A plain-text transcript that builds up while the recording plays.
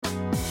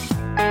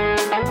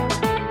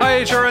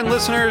HRN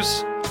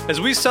listeners.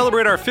 As we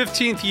celebrate our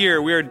 15th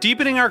year, we are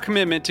deepening our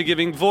commitment to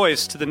giving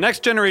voice to the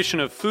next generation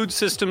of food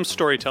systems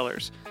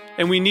storytellers,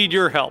 and we need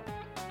your help.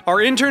 Our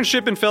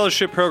internship and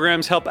fellowship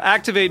programs help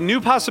activate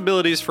new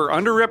possibilities for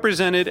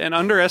underrepresented and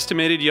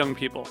underestimated young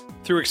people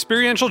through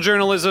experiential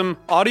journalism,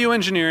 audio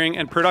engineering,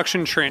 and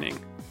production training.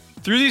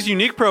 Through these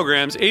unique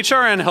programs,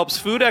 HRN helps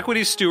food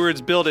equity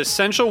stewards build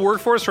essential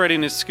workforce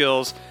readiness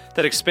skills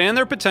that expand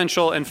their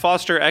potential and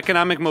foster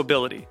economic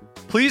mobility.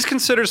 Please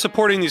consider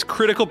supporting these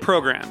critical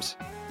programs.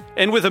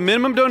 And with a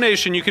minimum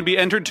donation, you can be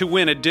entered to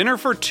win a dinner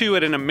for two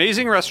at an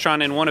amazing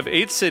restaurant in one of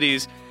 8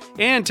 cities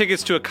and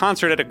tickets to a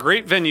concert at a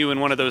great venue in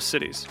one of those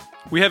cities.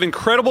 We have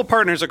incredible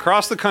partners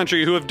across the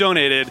country who have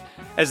donated,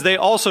 as they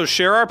also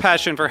share our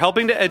passion for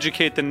helping to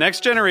educate the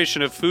next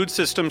generation of food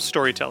systems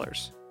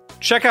storytellers.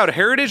 Check out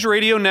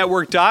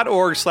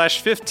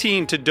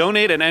heritageradionetwork.org/15 to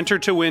donate and enter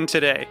to win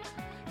today.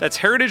 That's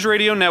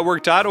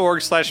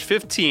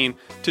heritageradionetwork.org/15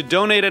 to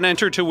donate and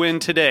enter to win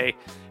today.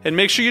 And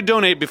make sure you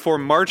donate before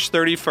March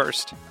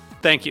 31st.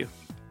 Thank you.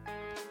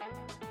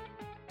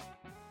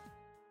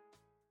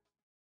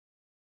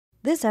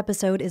 This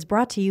episode is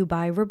brought to you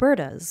by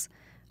Roberta's,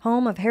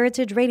 home of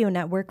Heritage Radio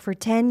Network for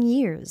 10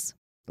 years.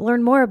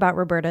 Learn more about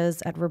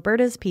Roberta's at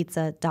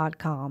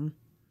robertaspizza.com.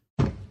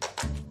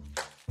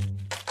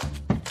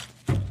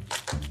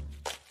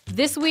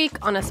 This week,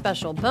 on a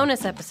special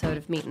bonus episode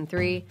of Meat and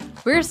Three,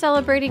 we're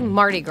celebrating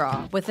Mardi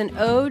Gras with an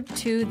ode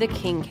to the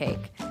king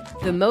cake,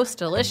 the most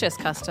delicious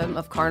custom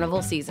of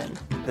carnival season.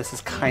 This is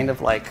kind of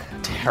like a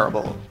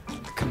terrible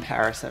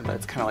comparison, but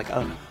it's kind of like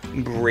a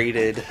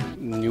braided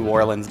New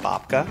Orleans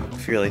babka,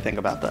 if you really think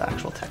about the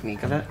actual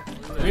technique of it.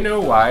 Do you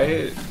know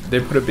why they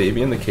put a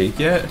baby in the cake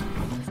yet?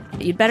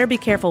 You'd better be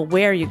careful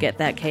where you get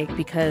that cake,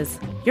 because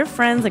your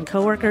friends and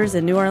coworkers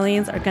in New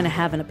Orleans are going to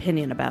have an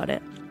opinion about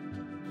it.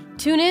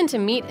 Tune in to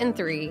Meat and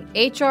Three,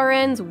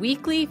 HRN's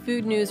weekly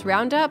food news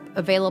roundup,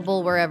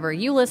 available wherever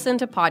you listen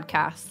to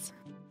podcasts.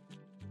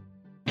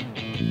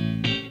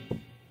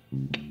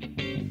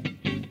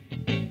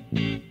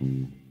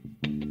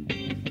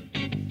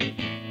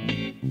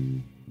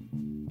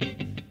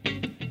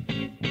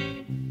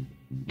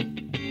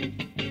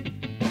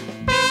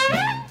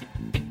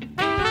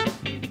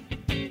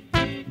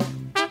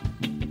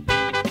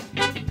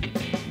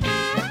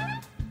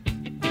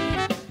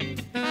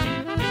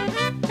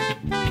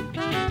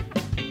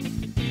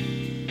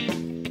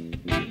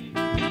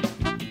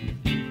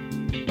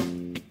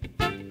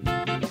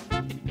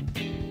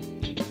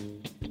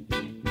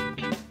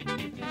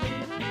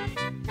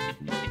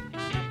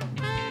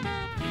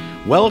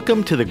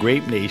 Welcome to the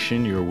Grape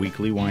Nation, your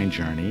weekly wine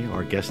journey.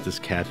 Our guest is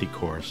Cathy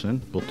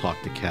Corison. We'll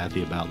talk to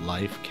Cathy about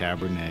life,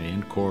 Cabernet,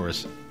 and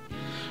Corison.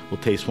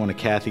 We'll taste one of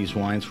Cathy's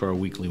wines for our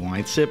weekly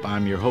wine sip.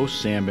 I'm your host,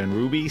 Sam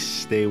Ben-Ruby.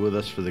 Stay with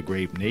us for the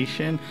Grape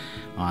Nation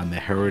on the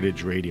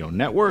Heritage Radio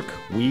Network.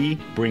 We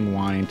bring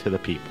wine to the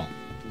people.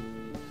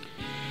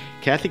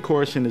 Cathy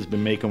Corison has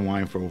been making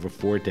wine for over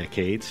 4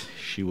 decades.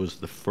 She was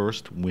the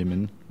first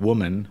woman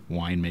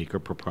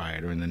winemaker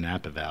proprietor in the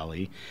Napa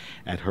Valley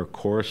at her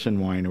Corison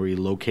Winery,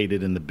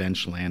 located in the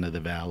benchland of the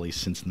valley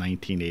since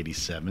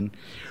 1987.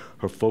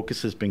 Her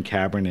focus has been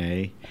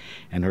Cabernet,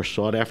 and her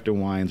sought-after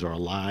wines are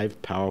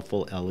alive,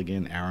 powerful,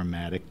 elegant,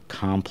 aromatic,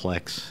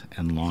 complex,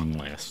 and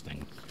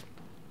long-lasting.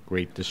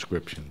 Great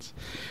descriptions.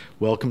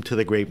 Welcome to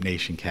the Grape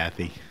Nation,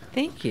 Cathy.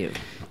 Thank you.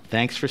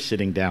 Thanks for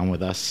sitting down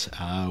with us.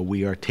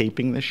 We are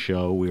taping the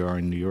show. We are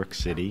in New York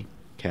City.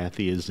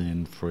 Cathy is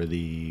in for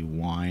the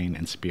Wine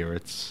and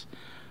Spirits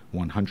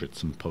 100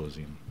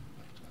 Symposium.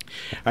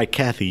 All right,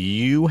 Cathy,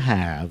 you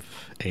have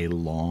a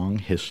long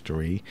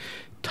history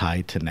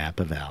tied to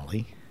Napa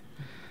Valley.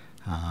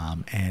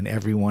 And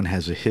everyone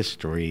has a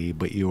history,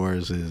 but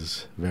yours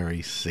is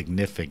very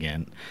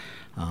significant.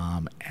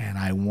 And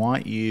I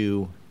want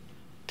you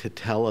to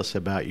tell us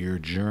about your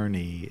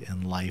journey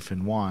in life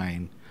and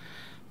wine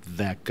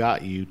that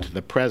got you to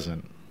the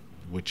present,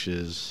 which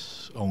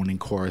is owning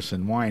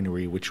Corison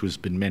Winery, which has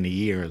been many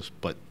years,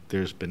 but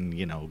there's been,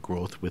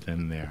 growth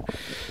within there.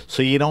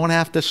 So you don't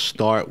have to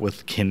start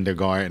with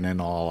kindergarten and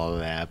all of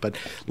that, but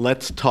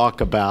let's talk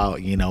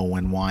about,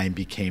 when wine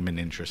became an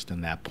interest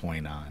in that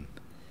point on.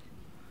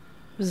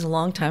 It was a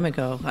long time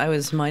ago. I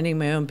was minding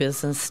my own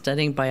business,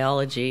 studying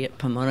biology at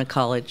Pomona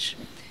College.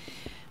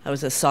 I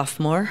was a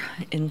sophomore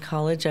in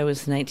college. I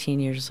was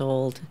 19 years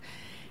old.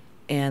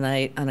 And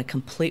on a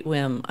complete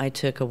whim, I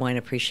took a wine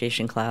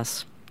appreciation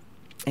class.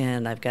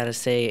 And I've got to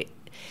say,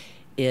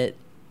 it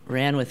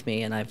ran with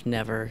me, and I've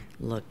never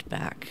looked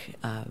back.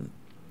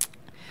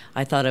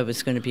 I thought I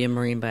was going to be a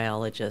marine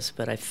biologist,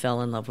 but I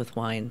fell in love with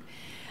wine.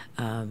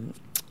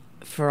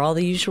 For all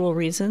the usual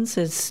reasons,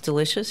 it's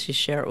delicious. You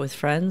share it with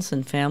friends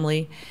and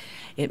family.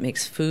 It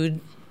makes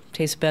food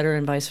taste better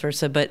and vice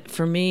versa. But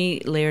for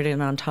me, layered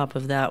in on top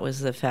of that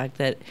was the fact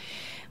that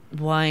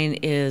wine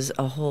is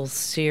a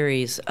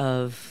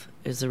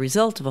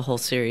result of a whole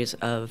series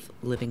of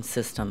living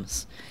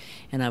systems.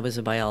 And I was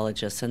a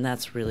biologist, and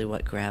that's really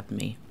what grabbed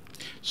me.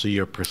 So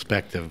your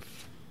perspective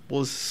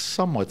was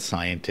somewhat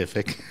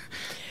scientific.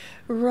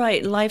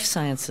 Right, life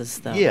sciences,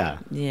 though. Yeah.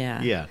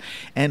 Yeah. Yeah.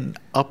 And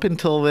up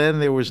until then,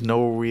 there was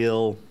no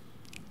real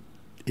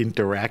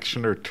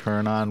interaction or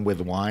turn on with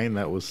wine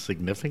that was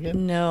significant?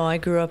 No, I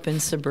grew up in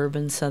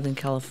suburban Southern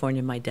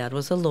California. My dad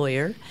was a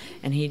lawyer,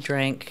 and he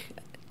drank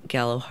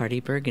Gallo Hardy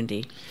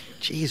Burgundy.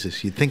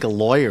 Jesus, you'd think a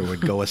lawyer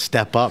would go a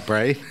step up,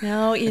 right?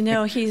 No,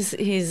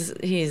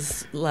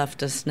 he's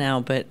left us now,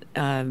 but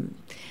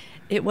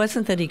it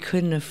wasn't that he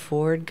couldn't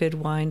afford good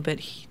wine, but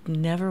he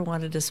never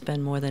wanted to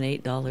spend more than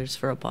 $8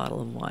 for a bottle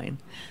of wine.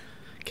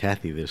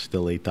 Cathy, there's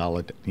still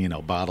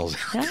 $8, bottles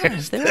out Yeah,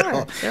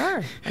 there. there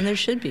are, and there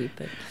should be.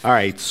 But All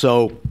right,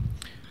 so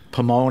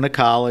Pomona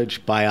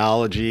College,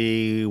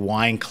 biology,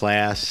 wine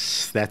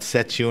class, that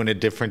sets you in a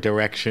different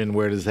direction.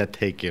 Where does that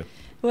take you?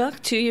 well,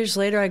 2 years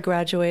later, I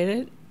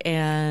graduated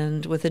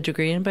and with a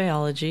degree in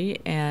biology,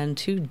 and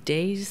 2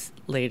 days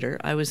later,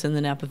 I was in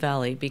the Napa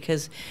Valley,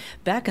 because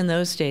back in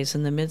those days,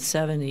 in the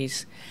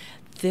mid-'70s,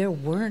 there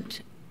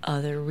weren't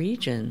other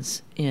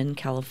regions in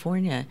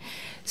California.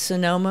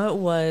 Sonoma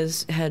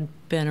had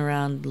been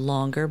around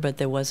longer, but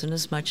there wasn't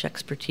as much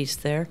expertise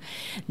there.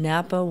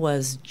 Napa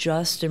was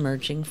just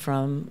emerging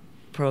from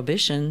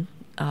Prohibition.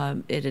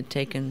 It had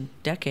taken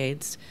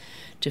decades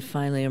to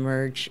finally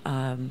emerge,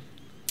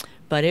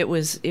 but it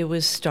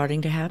was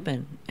starting to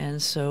happen,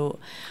 and so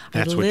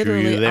That's what drew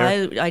you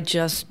there? I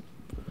just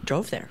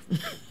drove there.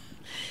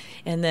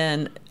 And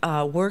then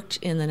worked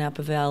in the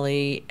Napa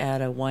Valley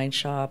at a wine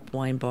shop,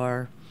 wine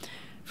bar,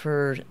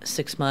 for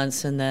 6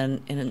 months, and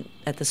then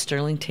at the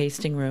Sterling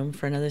Tasting Room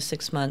for another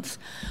 6 months.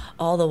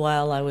 All the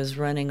while I was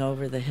running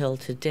over the hill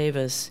to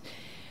Davis,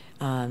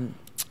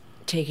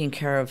 taking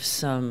care of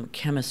some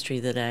chemistry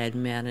that I had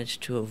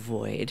managed to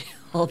avoid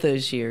all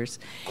those years.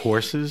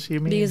 Courses, you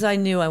mean? Because I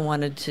knew I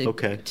wanted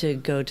to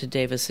go to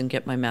Davis and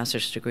get my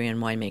master's degree in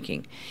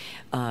winemaking.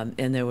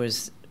 And there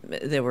was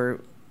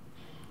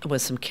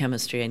some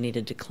chemistry I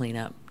needed to clean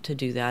up to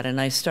do that. And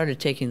I started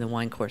taking the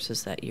wine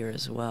courses that year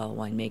as well,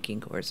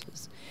 winemaking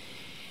courses.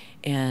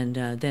 And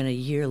then a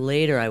year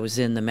later, I was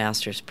in the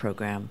master's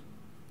program.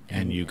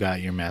 And you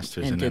got your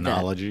master's in did that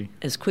enology?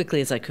 as quickly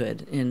as I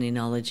could in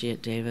enology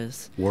at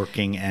Davis.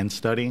 Working and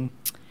studying?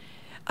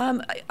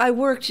 I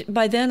worked,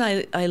 by then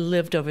I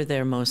lived over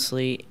there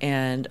mostly,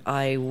 and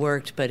I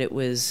worked, but it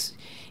was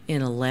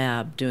in a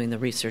lab doing the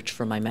research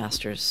for my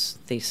master's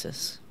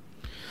thesis.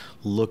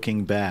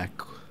 Looking back,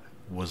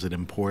 was it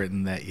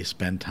important that you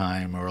spend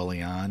time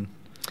early on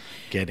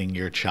getting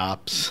your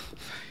chops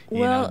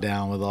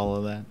down with all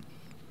of that?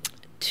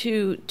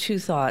 Two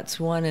thoughts.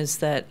 One is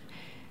that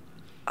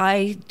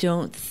I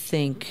don't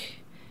think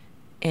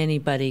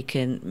anybody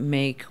can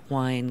make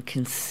wine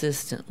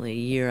consistently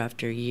year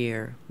after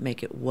year,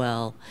 make it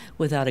well,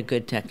 without a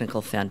good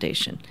technical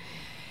foundation.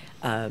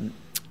 And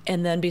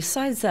then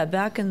besides that,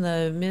 back in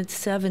the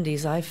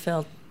mid-'70s, I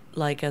felt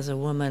like as a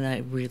woman I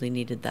really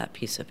needed that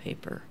piece of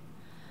paper.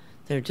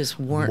 There just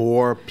weren't...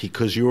 More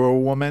because you were a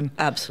woman?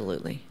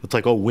 Absolutely. It's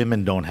like,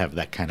 women don't have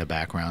that kind of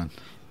background.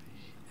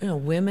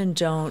 Women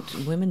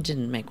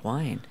didn't make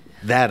wine.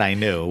 That I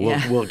knew.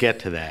 Yeah. We'll get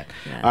to that.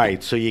 Yeah. All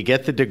right, so you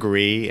get the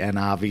degree, and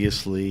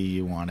obviously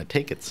you want to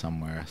take it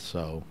somewhere,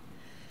 so...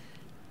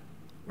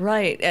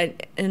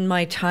 Right, and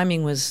my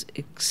timing was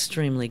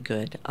extremely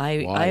good.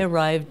 I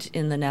arrived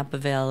in the Napa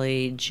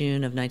Valley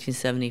June of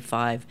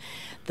 1975.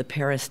 The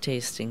Paris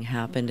tasting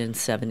happened in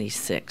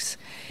 76.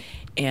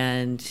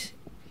 And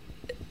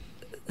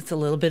it's a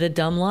little bit of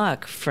dumb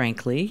luck,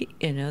 frankly.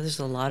 There's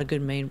a lot of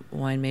good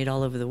wine made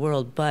all over the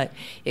world, but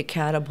it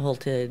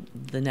catapulted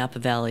the Napa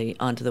Valley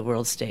onto the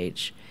world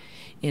stage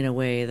in a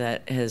way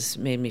that has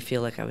made me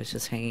feel like I was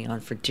just hanging on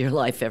for dear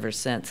life ever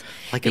since.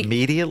 Like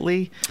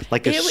immediately?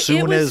 Like as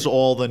soon as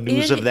all the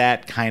news of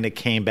that kind of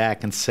came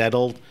back and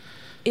settled,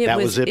 that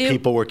was it?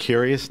 People were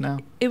curious now?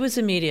 It was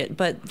immediate,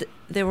 but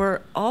there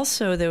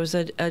was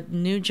a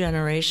new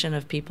generation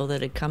of people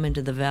that had come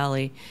into the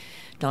valley,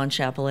 Don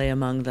Chapelet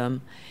among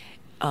them,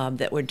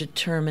 that were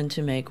determined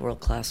to make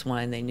world-class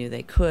wine. They knew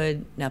they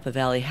could. Napa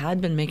Valley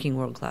had been making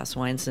world-class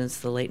wine since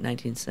the late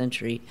 19th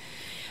century,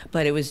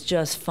 but it was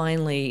just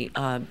finally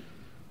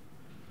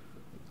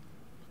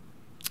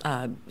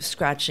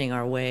scratching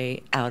our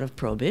way out of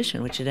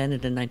Prohibition, which had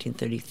ended in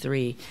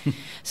 1933.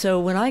 So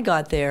when I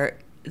got there,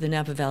 the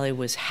Napa Valley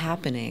was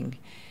happening.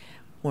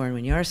 Warren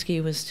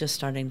Winiarski was just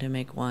starting to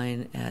make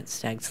wine at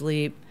Stag's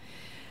Leap,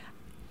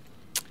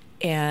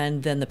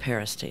 and then the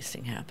Paris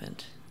tasting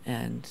happened.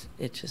 And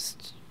it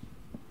just...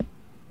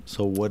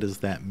 So what does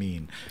that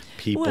mean?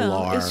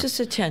 It's just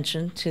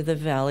attention to the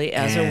valley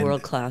as a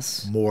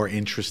world-class... More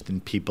interest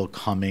in people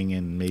coming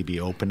and maybe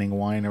opening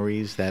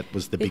wineries? That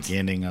was the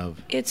beginning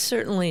of... It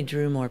certainly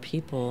drew more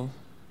people.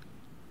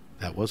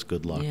 That was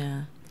good luck.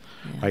 Yeah.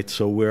 All right,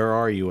 so where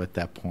are you at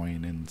that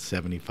point in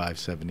 75,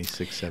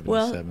 76,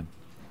 77? Well,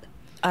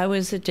 I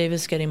was at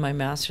Davis getting my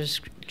master's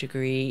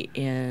degree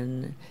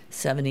in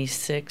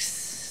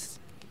 76,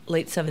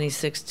 late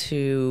 76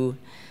 to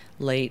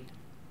late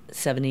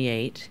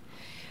 78.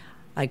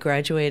 I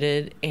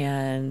graduated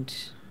and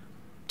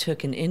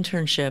took an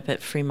internship at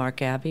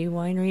Freemark Abbey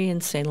Winery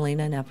in St.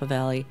 Helena, Napa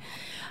Valley.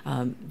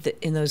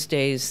 In those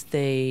days,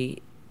 they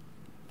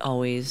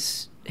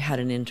always had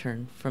an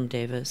intern from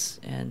Davis,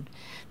 and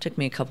it took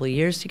me a couple of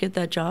years to get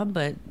that job,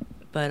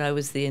 but I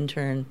was the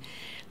intern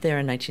there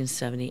in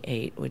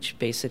 1978, which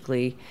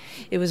basically,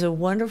 it was a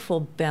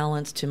wonderful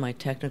balance to my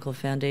technical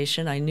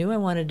foundation. I knew I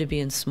wanted to be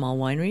in small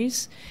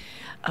wineries,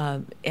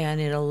 and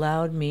it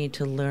allowed me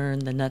to learn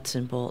the nuts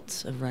and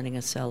bolts of running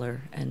a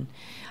cellar, and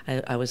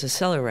I was a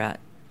cellar rat.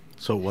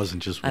 So it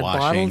wasn't just I washing.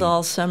 bottled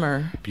all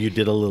summer. You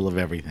did a little of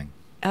everything.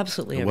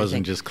 Absolutely It everything.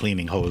 wasn't just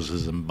cleaning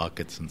hoses and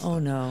buckets and stuff. Oh,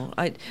 no.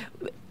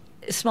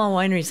 Small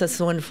wineries, that's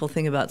the wonderful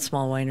thing about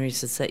small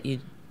wineries, is that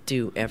you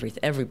do everything.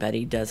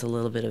 Everybody does a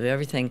little bit of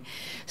everything.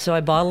 So I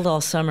bottled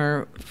all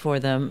summer for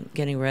them,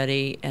 getting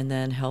ready, and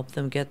then helped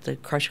them get the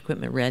crush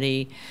equipment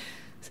ready.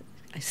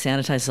 I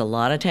sanitized a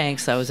lot of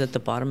tanks. I was at the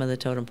bottom of the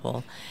totem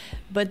pole.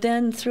 But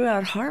then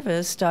throughout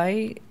harvest,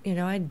 I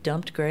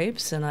dumped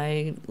grapes, and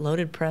I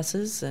loaded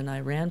presses, and I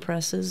ran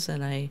presses,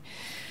 and I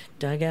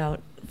dug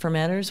out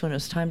fermenters when it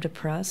was time to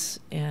press,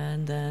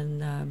 and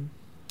then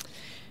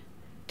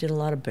did a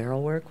lot of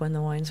barrel work when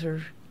the wines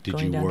were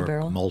going down the barrel. Did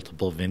you work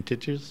multiple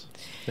vintages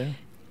there?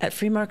 At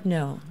Freemark,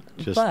 no.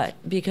 But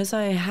because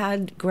I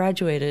had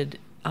graduated,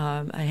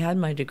 I had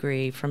my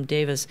degree from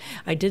Davis,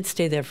 I did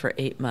stay there for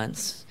 8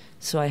 months.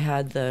 So I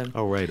had the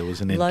it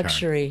was an intern.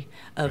 luxury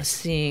of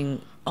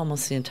seeing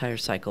almost the entire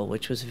cycle,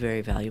 which was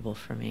very valuable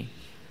for me.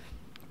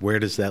 Where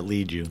does that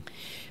lead you?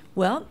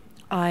 Well,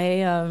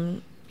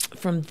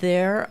 from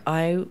there,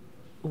 I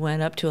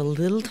went up to a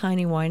little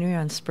tiny winery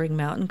on Spring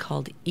Mountain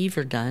called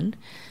Everdon.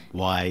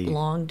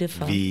 Long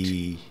defunct.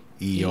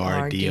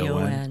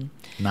 Verdon.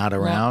 Not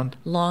around?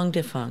 Long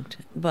defunct.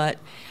 But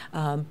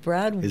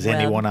Brad Webb... Is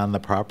anyone on the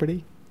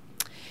property?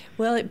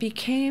 Well, it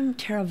became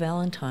Terra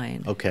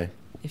Valentine. Okay.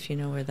 If you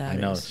know where that is.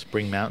 I know,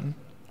 Spring Mountain?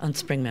 On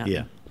Spring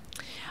Mountain.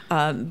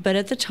 Yeah. But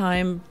at the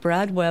time,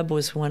 Brad Webb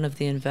was one of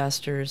the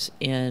investors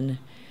in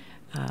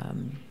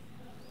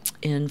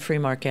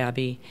Freemark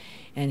Abbey,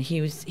 and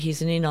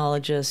he's an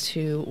enologist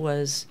who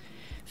was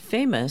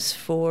famous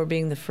for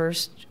being the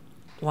first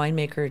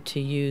winemaker to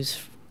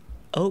use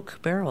oak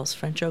barrels,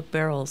 French oak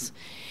barrels,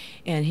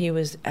 and he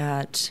was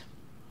at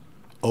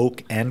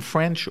Oak and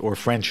French, or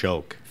French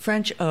oak?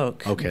 French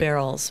oak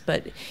barrels,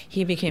 but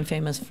he became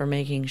famous for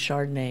making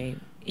Chardonnay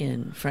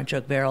in French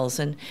oak barrels,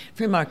 and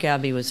Freemark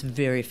Abbey was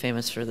very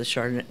famous for their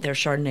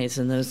Chardonnays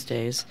in those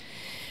days.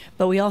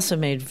 But we also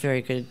made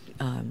very good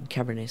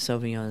Cabernet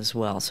Sauvignon as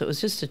well. So it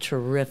was just a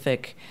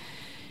terrific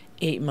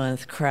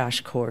 8-month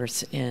crash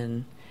course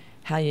in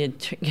how you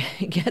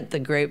get the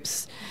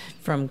grapes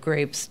from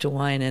grapes to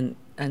wine, and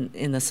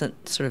in the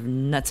sort of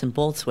nuts and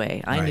bolts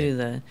way. I knew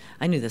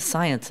the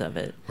science of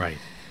it. Right.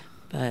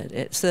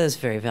 But so that was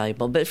very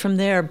valuable. But from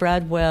there,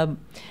 Brad Webb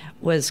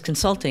was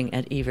consulting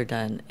at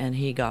Everdon, and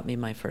he got me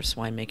my first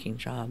winemaking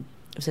job.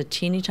 It was a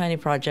teeny tiny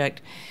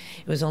project.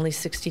 It was only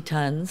 60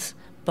 tons,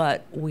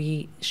 but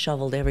we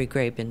shoveled every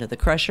grape into the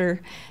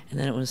crusher, and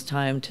then it was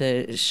time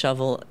to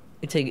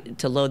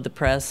load the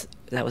press.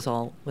 That was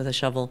all with a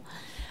shovel.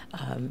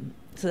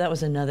 So that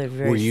was another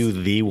very... Were you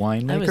the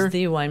winemaker? I was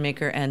the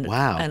winemaker, and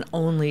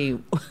only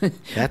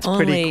That's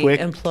only pretty quick.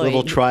 Employee.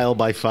 Little trial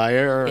by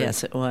fire.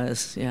 Yes, it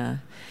was. Yeah,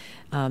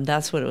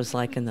 that's what it was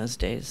like in those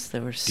days.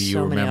 There were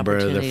so many opportunities. Do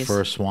you remember the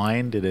first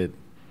wine? Did it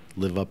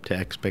live up to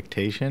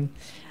expectation?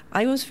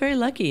 I was very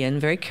lucky and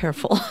very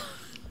careful.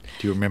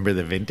 Do you remember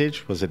the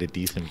vintage? Was it a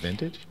decent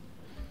vintage?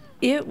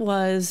 It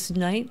was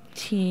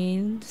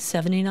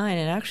 1979.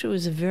 It actually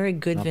was a very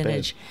good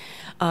vintage.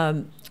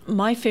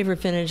 My favorite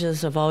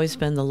vintages have always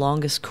been the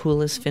longest,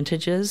 coolest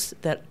vintages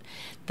that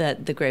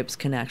the grapes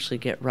can actually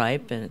get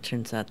ripe, and it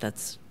turns out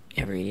that's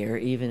every year,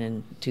 even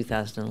in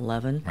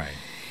 2011. Right.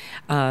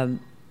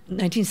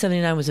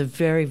 1979 was a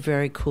very,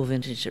 very cool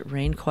vintage. It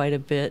rained quite a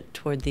bit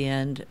toward the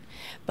end,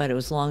 but it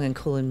was long and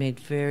cool and made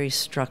very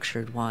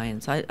structured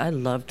wines. I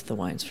loved the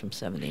wines from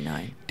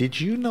 79. Did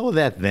you know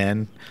that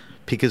then?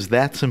 Because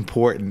that's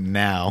important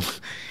now,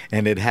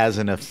 and it has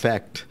an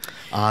effect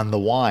on the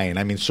wine.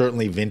 I mean,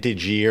 certainly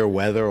vintage year,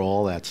 weather,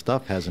 all that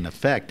stuff has an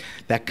effect.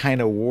 That kind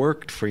of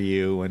worked for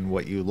you and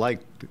what you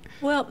liked.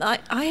 Well,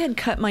 I had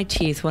cut my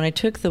teeth when I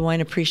took the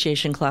wine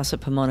appreciation class at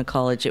Pomona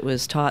College. It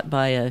was taught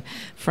by a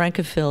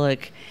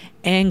Francophilic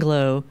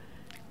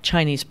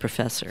Anglo-Chinese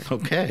professor.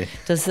 Okay.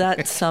 Does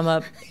that sum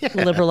up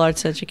liberal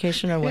arts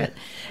education or what? Yeah.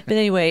 But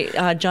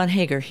anyway, John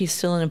Hager, he's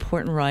still an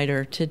important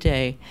writer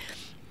today.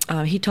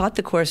 He taught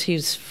the course.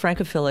 He's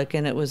Francophilic,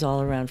 and it was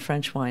all around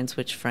French wines,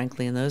 which,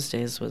 frankly, in those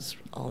days was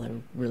all there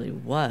really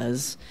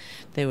was.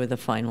 They were the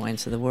fine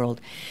wines of the world.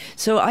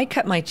 So I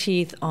cut my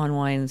teeth on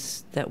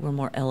wines that were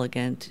more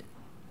elegant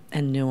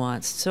and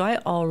nuanced. So I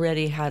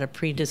already had a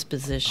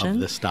predisposition. Of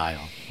the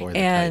style or the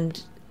type.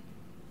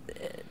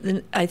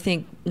 Then I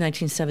think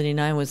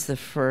 1979 was the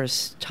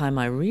first time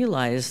I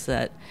realized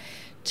that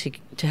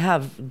to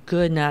have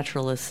good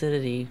natural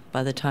acidity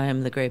by the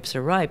time the grapes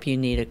are ripe, you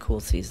need a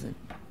cool season.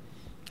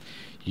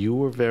 You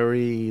were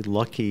very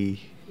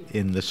lucky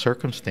in the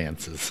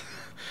circumstances.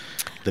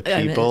 The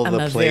people, I'm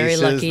the a very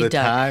places, lucky the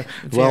duck. time.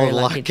 Very Well,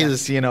 lucky luck duck.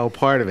 is,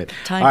 part of it.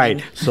 Timing. All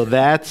right, so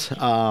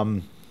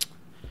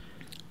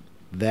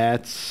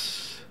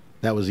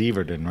that was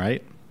Everton,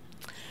 right?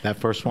 That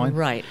first one?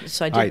 Right.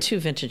 So I All did right. 2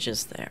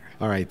 vintages there.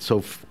 All right,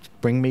 so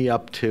bring me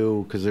up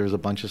to, because there's a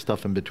bunch of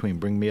stuff in between,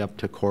 bring me up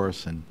to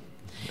Corison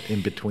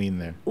in between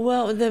there.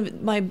 Well,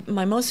 my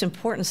most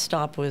important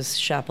stop was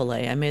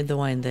Chapelet. I made the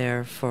wine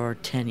there for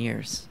 10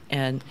 years.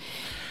 And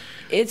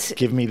it's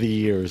Give me the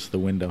years, the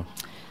window.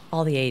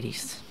 all the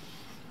 80s.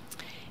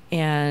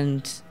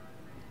 And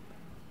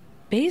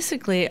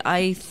basically,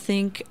 I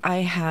think I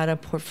had a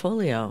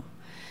portfolio.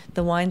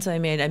 The wines I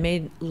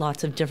made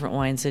lots of different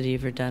wines at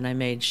Yverdon. I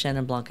made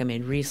Chenin Blanc, I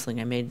made Riesling,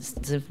 I made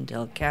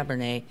Zinfandel,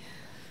 Cabernet.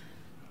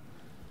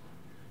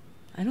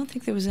 I don't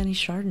think there was any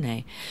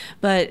Chardonnay.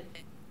 But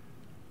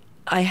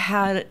I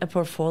had a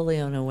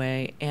portfolio in a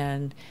way,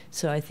 and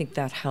so I think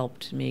that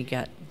helped me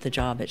get the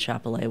job at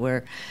Chapelet,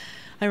 where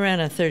I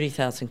ran a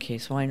 30,000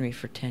 case winery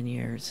for 10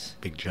 years.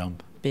 Big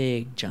jump.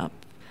 Big jump.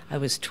 I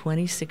was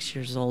 26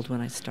 years old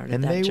when I started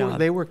And that job.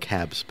 they were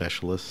cab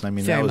specialists. I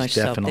mean, Very that was much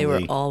definitely... so.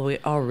 They were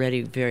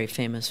already very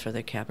famous for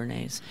their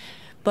Cabernets,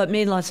 but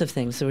made lots of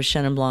things. There was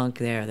Chenin Blanc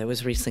there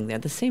was Riesling there.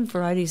 The same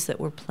varieties that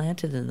were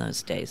planted in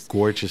those days.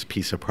 Gorgeous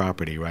piece of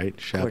property, right?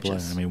 Chapelet.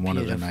 Gorgeous. I mean, one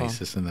of the Beautiful.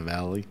 nicest in the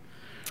valley,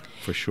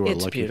 for sure.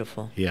 It's Lucky.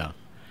 beautiful. Yeah.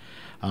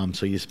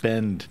 So you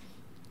spend,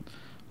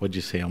 what'd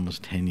you say,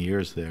 almost 10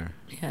 years there,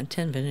 Yeah,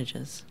 10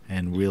 vintages.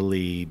 and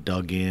really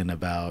dug in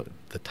about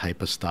the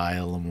type of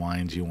style and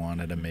wines you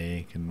wanted to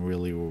make, and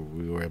really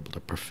we were able to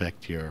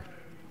perfect your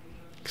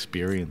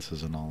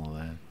experiences and all of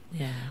that.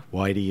 Yeah.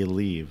 Why do you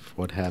leave?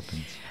 What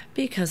happens?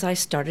 Because I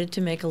started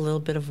to make a little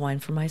bit of wine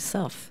for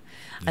myself.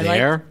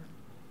 There?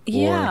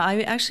 Yeah, I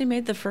actually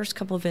made the first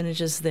couple of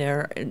vintages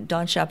there.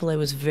 Don Chapelet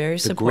was very The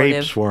supportive.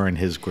 grapes weren't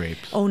his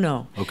grapes. Oh,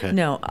 no. Okay.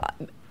 No.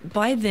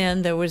 By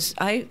then,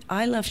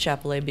 I left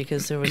Chapelet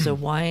because there was a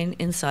wine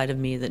inside of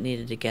me that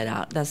needed to get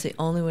out. That's the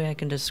only way I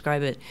can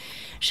describe it.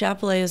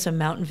 Chapelet is a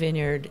mountain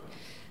vineyard.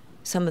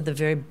 Some of the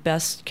very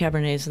best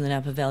Cabernets in the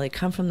Napa Valley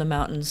come from the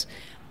mountains,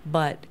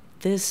 but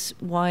this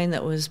wine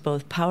that was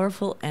both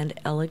powerful and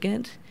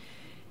elegant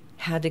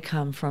had to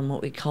come from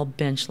what we call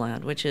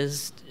benchland, which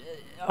is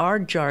our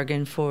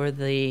jargon for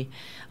the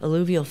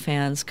alluvial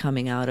fans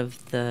coming out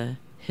of the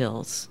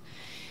hills.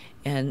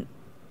 And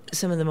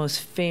some of the most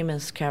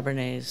famous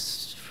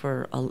Cabernets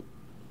for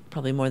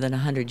probably more than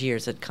 100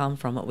 years had come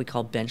from what we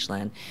call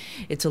benchland.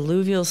 It's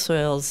alluvial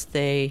soils.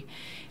 They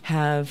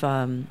have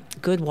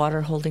good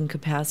water holding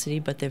capacity,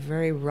 but they're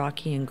very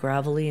rocky and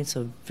gravelly, and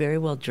so very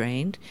well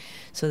drained.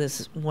 So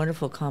this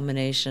wonderful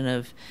combination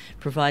of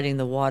providing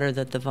the water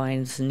that the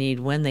vines need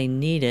when they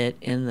need it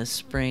in the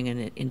spring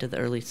and into the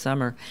early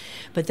summer.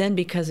 But then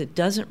because it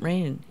doesn't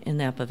rain in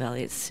Napa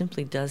Valley, it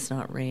simply does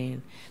not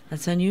rain.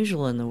 That's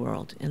unusual in the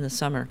world in the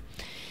summer.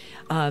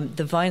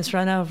 The vines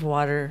run out of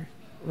water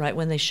right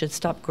when they should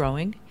stop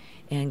growing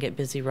and get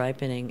busy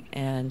ripening.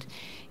 And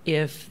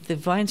if the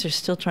vines are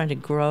still trying to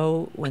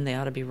grow when they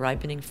ought to be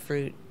ripening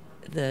fruit,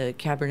 the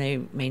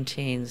Cabernet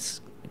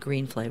maintains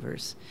green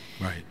flavors.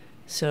 Right.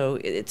 So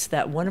it's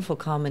that wonderful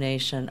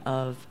combination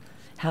of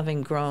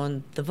having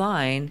grown the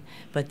vine,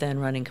 but then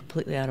running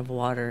completely out of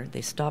water,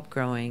 they stop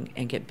growing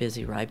and get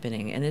busy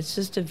ripening. And it's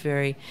just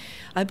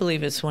I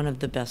believe it's one of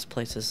the best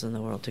places in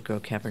the world to grow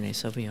Cabernet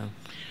Sauvignon.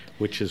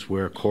 Which is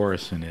where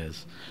Corison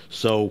is.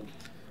 So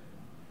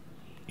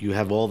you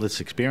have all this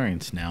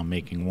experience now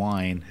making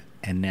wine,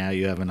 and now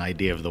you have an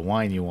idea of the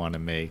wine you want to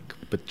make,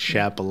 but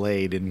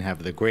Chapelet didn't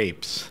have the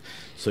grapes.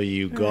 So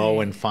you go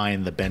and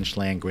find the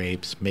benchland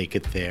grapes, make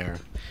it there,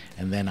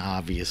 and then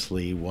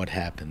obviously what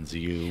happens?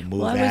 You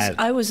move out.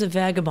 I was a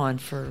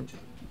vagabond for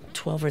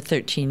 12 or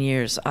 13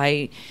 years.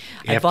 I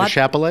After bought,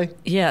 Chapelet?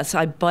 Yes,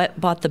 I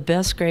bought the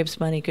best grapes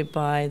money could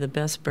buy, the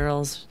best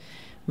barrels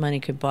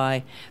money could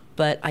buy,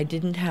 but I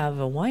didn't have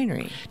a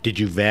winery. Did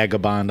you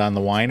vagabond on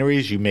the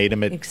wineries? You made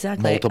them at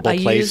multiple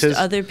places? I used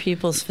other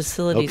people's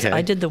facilities. Okay.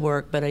 I did the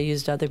work, but I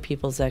used other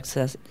people's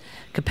excess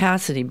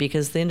capacity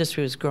because the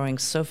industry was growing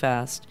so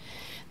fast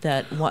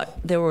that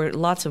there were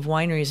lots of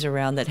wineries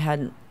around that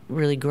hadn't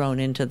really grown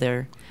into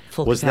their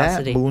full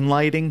capacity. Was that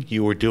moonlighting?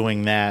 You were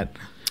doing that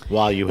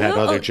while you had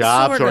other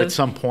jobs, sort or of. at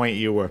some point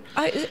you were...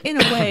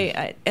 In a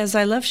way, as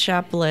I left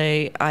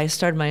Chapelet, I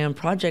started my own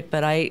project,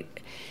 but I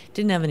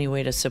didn't have any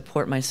way to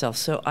support myself,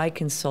 so I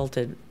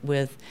consulted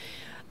with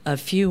a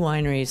few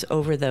wineries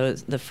over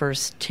the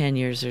first 10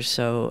 years or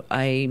so.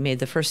 I made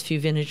the first few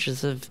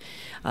vintages of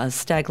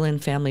Staglin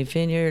Family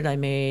Vineyard. I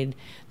made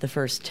the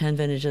first 10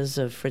 vintages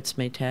of Fritz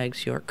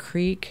Maytag's York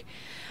Creek.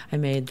 I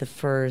made the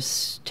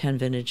first 10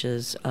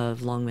 vintages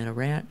of Long Meadow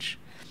Ranch.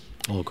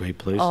 All great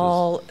places.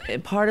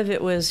 Part of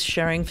it was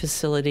sharing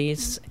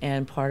facilities,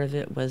 and part of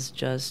it was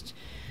just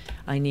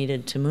I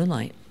needed to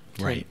moonlight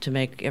to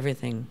make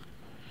everything.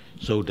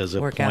 So does a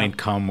point point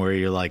come where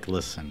you're like,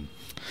 listen,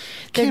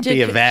 can't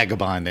be a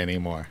vagabond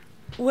anymore?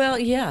 Well,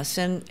 yes,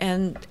 and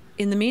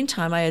in the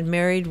meantime, I had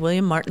married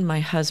William Martin, my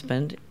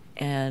husband,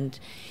 and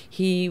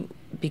he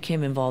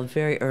became involved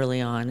very early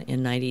on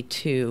in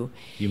 '92.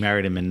 You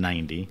married him in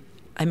 '90.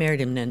 I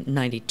married him in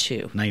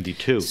 92.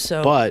 92.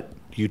 So, but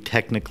you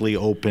technically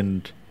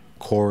opened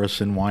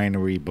Corison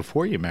Winery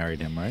before you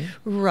married him, right?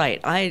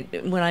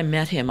 Right. When I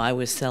met him, I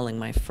was selling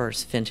my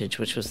first vintage,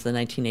 which was the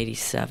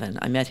 1987.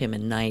 I met him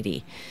in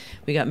 90.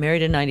 We got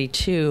married in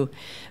 92,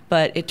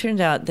 but it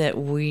turned out that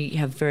we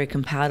have very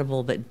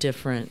compatible but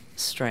different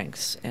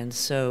strengths. And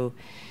so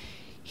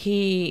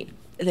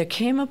there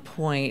came a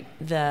point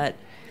that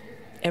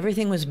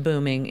everything was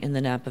booming in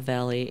the Napa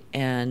Valley,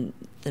 and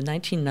the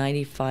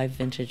 1995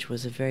 vintage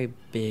was a very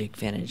big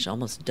vintage,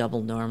 almost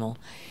double normal.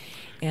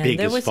 And big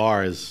there as was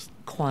far as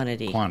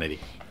quantity.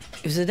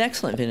 It was an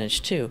excellent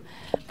vintage, too.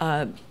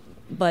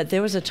 But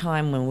there was a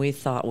time when we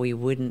thought we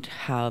wouldn't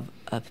have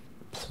a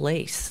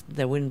place.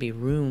 There wouldn't be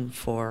room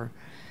for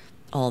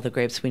all the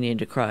grapes we needed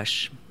to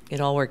crush. It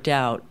all worked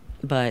out,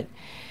 but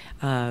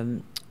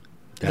the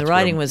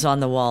writing was on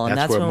the wall. And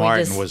that's where when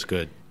Martin was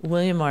good.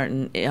 William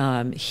Martin,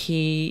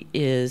 he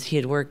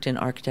had worked in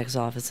architects'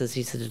 offices.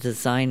 He's a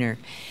designer.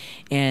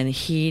 And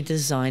he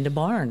designed a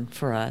barn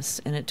for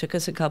us. And it took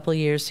us a couple of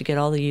years to get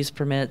all the use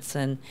permits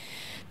and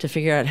to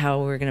figure out how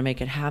we were going to make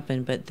it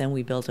happen. But then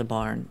we built a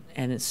barn.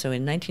 And so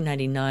in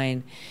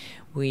 1999,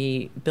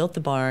 we built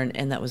the barn,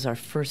 and that was our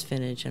first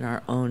vintage in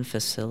our own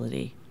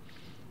facility.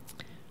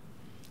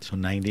 So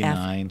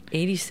 99.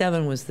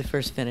 87 was the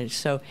first vintage.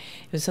 So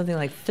it was something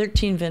like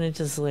 13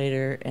 vintages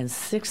later and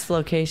 6th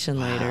location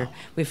later,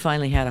 we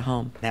finally had a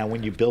home. Now,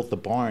 when you built the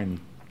barn,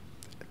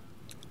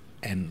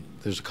 and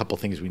there's a couple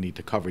things we need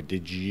to cover.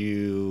 Did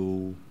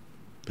you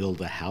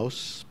build a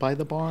house by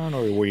the barn,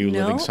 or were you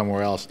living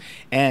somewhere else?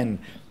 And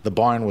the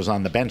barn was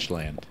on the bench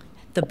land.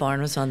 The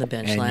barn was on the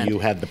bench land. And you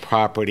had the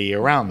property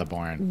around the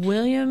barn.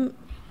 William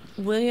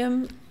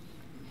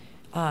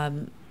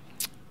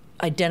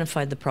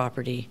identified the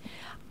property.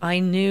 I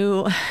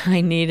knew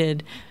I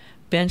needed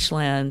bench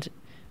land,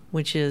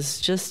 which is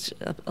just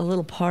a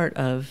little part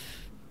of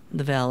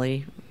the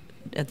valley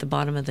at the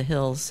bottom of the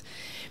hills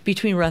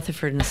between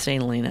Rutherford and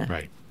St. Helena.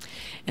 Right.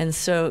 And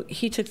so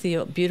he took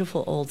the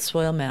beautiful old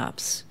soil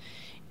maps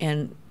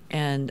and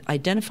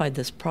identified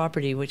this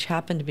property, which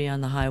happened to be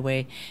on the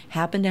highway,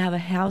 happened to have a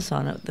house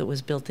on it that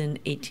was built in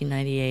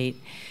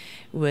 1898.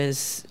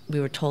 We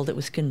were told it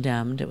was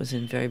condemned. It was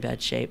in very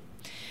bad shape.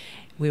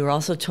 We were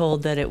also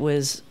told that it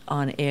was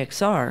on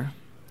AXR.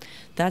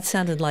 That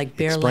sounded like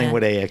bare Explain land.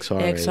 what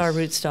AXR is. AXR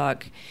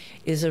rootstock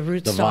is a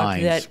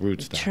rootstock that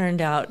rootstock.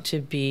 Turned out to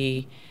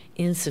be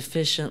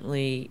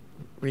insufficiently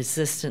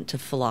resistant to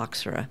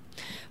phylloxera.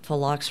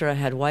 Phylloxera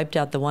had wiped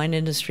out the wine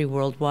industry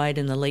worldwide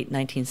in the late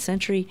 19th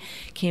century,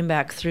 came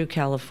back through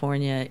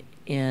California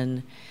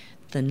in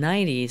the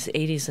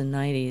 80s and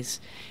 90s,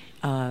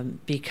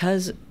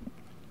 because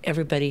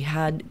everybody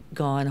had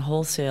gone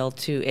wholesale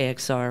to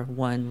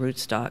AXR1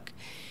 rootstock,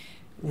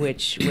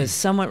 which was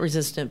somewhat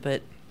resistant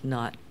but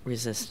not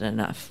resistant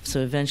enough.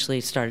 So eventually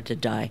it started to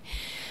die.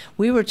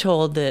 We were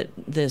told that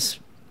this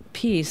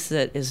piece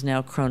that is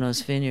now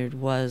Kronos Vineyard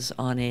was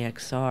on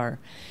AXR.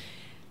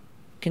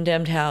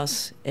 Condemned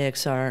house,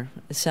 AXR.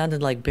 It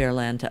sounded like bare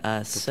land to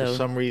us. But so for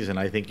some reason,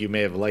 I think you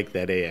may have liked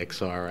that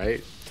AXR,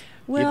 right?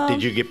 Well,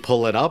 Did you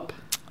pull it up?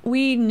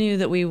 We knew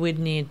that we would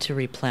need to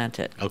replant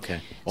it. Okay.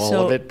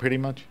 All of it, pretty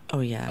much? Oh,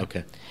 yeah.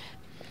 Okay.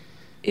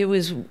 It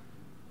was,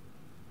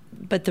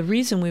 but the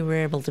reason we were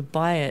able to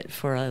buy it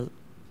for a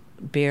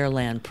bare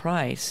land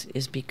price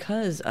is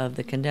because of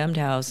the condemned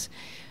house.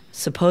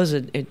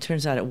 It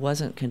turns out it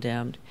wasn't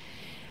condemned.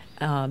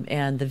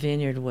 And the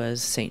vineyard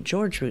was St.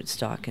 George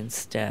rootstock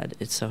instead,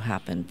 it so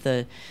happened.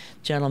 The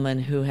gentleman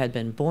who had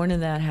been born in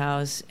that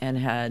house and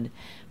had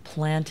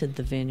planted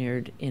the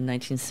vineyard in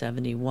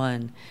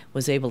 1971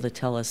 was able to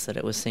tell us that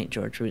it was St.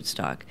 George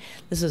rootstock.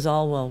 This is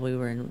all while we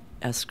were in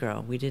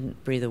escrow. We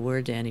didn't breathe a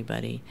word to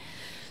anybody.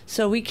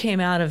 So we came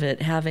out of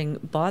it having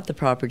bought the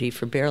property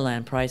for bare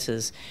land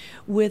prices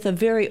with a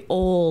very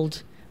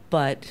old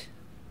but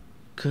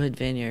good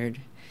vineyard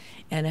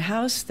and a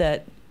house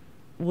that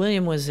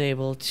William was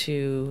able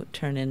to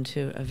turn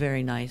into a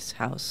very nice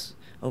house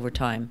over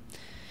time.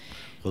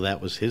 Well, that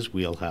was his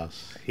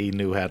wheelhouse. He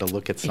knew how to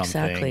look at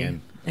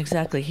something.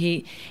 Exactly.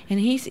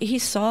 He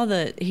saw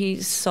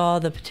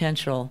the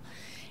potential,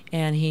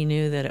 and he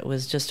knew that it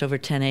was just over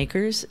 10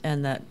 acres,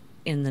 and that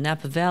in the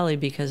Napa Valley,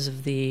 because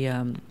of the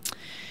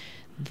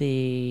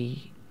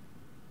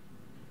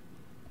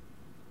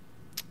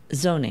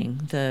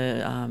zoning,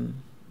 the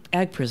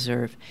ag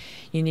preserve,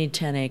 you need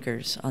 10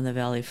 acres on the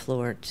valley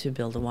floor to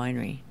build a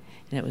winery.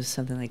 And it was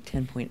something like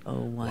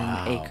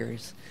 10.01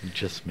 acres. You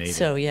just made it.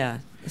 So,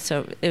 yeah.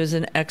 So it was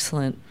an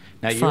excellent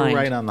Now, you find. were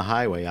right on the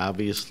highway,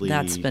 obviously.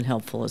 That's been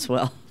helpful as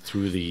well.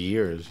 Through the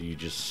years, you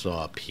just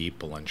saw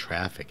people and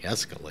traffic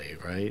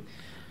escalate, right?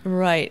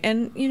 Right.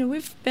 And,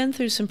 we've been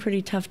through some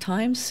pretty tough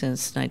times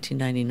since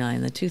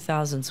 1999. The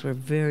 2000s were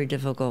very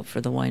difficult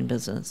for the wine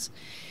business.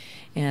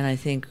 And I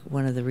think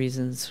one of the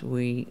reasons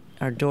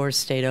our doors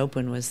stayed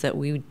open was that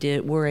we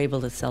were able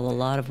to sell a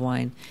lot of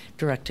wine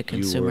direct to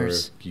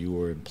consumers. You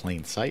were in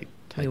plain sight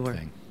type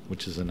thing,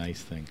 which is a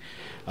nice thing.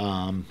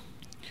 All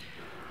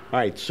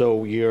right,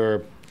 so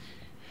you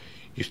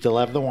still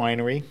have the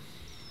winery.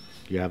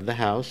 you have the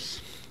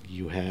house,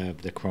 you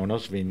have the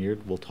Kronos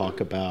Vineyard. We'll talk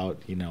about,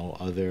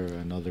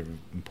 another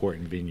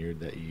important vineyard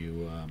that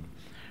you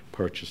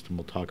purchased, and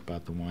we'll talk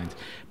about the wines.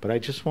 But I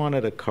just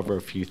wanted to cover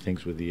a few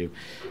things with you.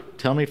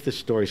 Tell me if this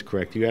story's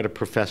correct. You had a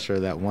professor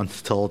that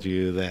once told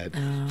you that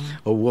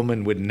a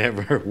woman would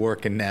never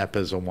work in Napa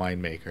as a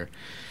winemaker.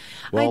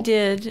 Well, I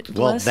did.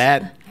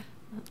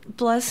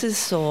 Bless his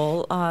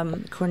soul.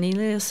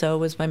 Cornelius So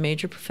was my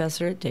major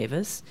professor at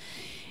Davis,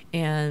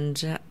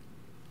 and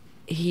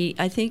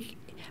I think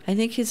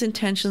his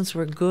intentions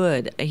were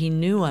good. He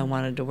knew I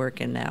wanted to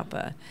work in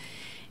Napa,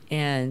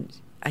 and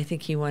I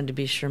think he wanted to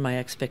be sure my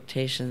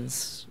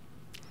expectations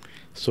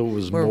So it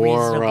was were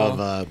more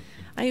reasonable. of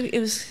it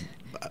was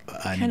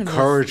an kind of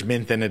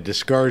encouragement than a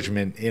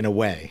discouragement in a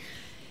way.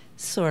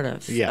 Sort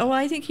of. Yeah. Oh,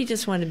 I think he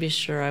just wanted to be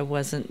sure I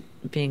wasn't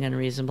being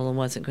unreasonable and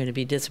wasn't going to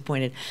be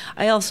disappointed.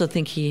 I also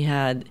think he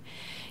had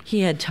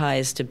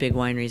ties to big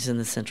wineries in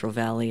the Central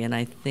Valley, and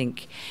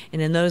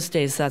in those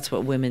days that's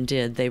what women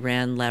did. They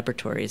ran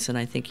laboratories, and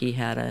I think he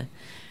had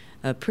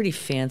a pretty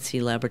fancy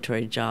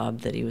laboratory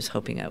job that he was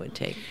hoping I would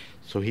take.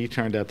 So he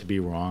turned out to be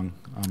wrong.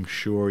 I'm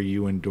sure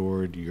you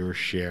endured your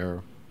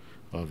share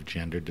of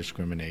gender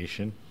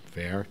discrimination.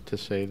 Fair to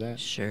say that?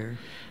 Sure.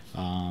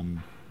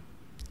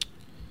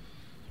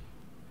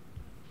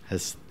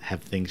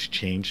 Have things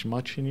changed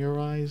much in your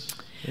eyes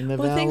in the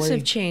Well, Valley? things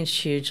have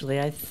changed hugely.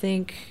 I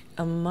think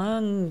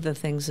among the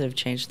things that have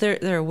changed, there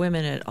are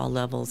women at all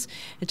levels.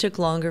 It took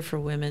longer for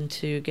women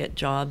to get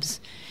jobs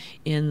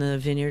in the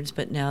vineyards,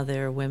 but now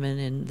there are women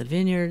in the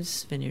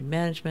vineyards, vineyard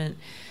management,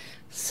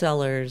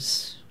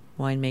 cellars,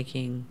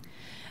 winemaking.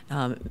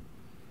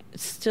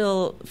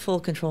 Still,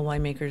 full control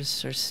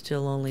winemakers are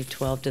still only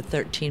 12 to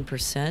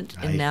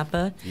 13% in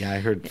Napa. Yeah, I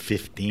heard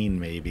 15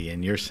 maybe,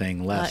 and you're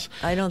saying less.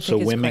 I don't so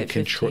think it's women quite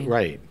control. 15.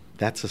 Right,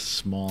 that's a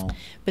small.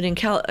 But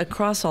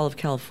across all of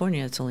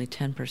California, it's only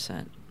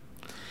 10%.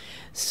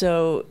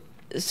 So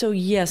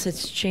yes,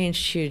 it's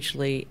changed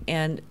hugely.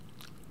 And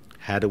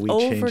how do we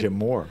change it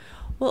more?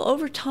 Well,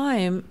 over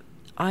time,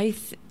 I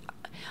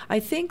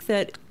think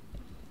that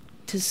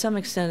to some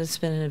extent it's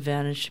been an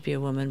advantage to be a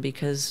woman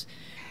because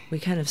we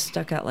kind of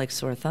stuck out like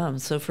sore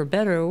thumbs. So for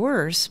better or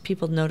worse,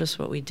 people notice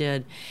what we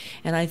did.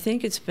 And I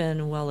think it's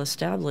been well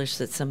established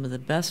that some of the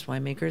best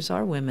winemakers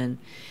are women.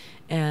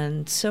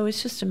 And so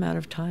it's just a matter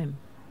of time.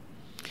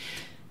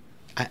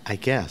 I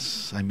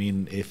guess. I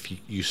mean, if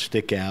you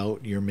stick out,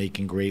 you're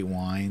making great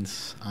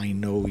wines. I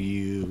know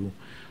you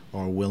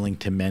are willing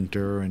to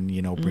mentor and,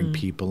 bring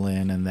people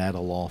in, and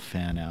that'll all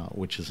fan out,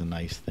 which is a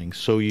nice thing.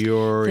 So there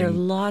are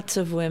lots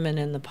of women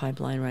in the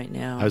pipeline right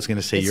now. I was going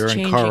to say, it's you're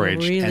changing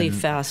encouraged. really and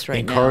fast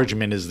right now.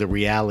 Encouragement is the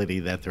reality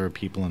that there are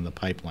people in the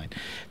pipeline.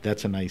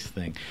 That's a nice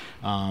thing.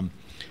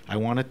 I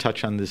want to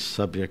touch on this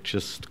subject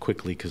just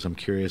quickly because I'm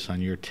curious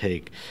on your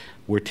take.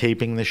 We're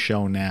taping the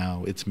show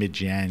now. It's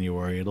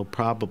mid-January. It'll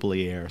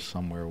probably air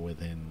somewhere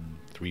within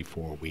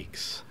 3-4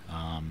 weeks.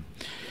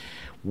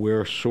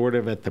 We're sort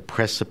of at the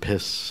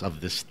precipice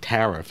of this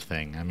tariff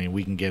thing. I mean,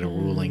 we can get a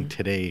ruling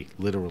today,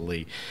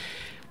 literally.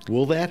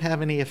 Will that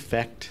have any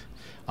effect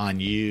on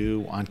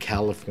you, on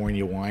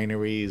California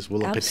wineries?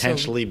 Will it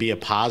potentially be a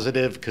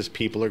positive because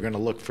people are going to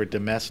look for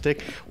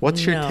domestic?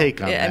 What's your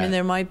take on that? I mean,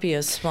 there might be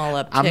a small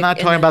uptick. I'm not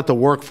talking about the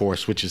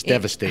workforce, which is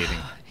devastating.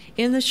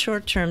 In the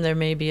short term, there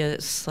may be a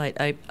slight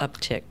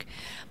uptick.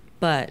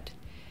 But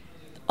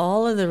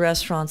all of the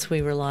restaurants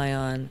we rely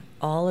on,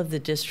 all of the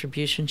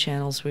distribution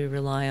channels we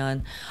rely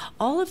on,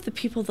 all of the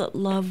people that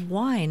love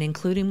wine,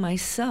 including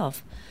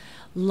myself,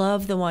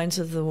 love the wines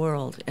of the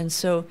world. And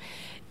so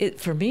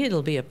for me,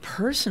 it'll be a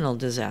personal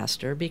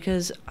disaster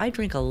because I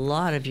drink a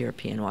lot of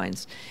European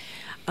wines.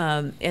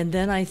 And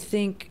then I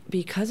think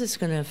because it's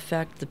going to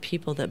affect the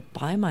people that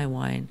buy my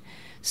wine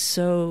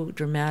so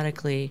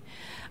dramatically,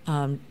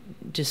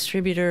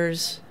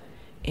 distributors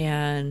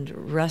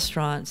and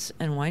restaurants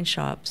and wine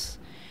shops,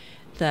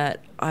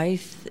 that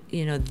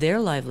their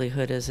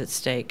livelihood is at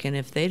stake. And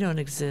if they don't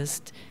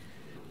exist,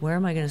 where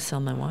am I going to sell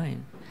my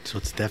wine? So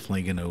it's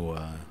definitely going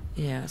to...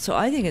 Yeah, so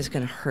I think it's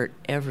going to hurt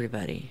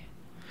everybody.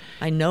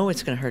 I know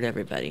it's going to hurt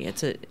everybody.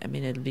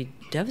 It'll be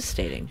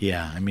devastating.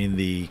 Yeah, I mean,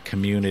 the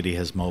community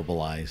has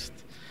mobilized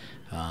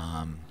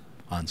on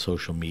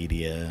social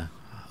media.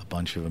 A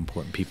bunch of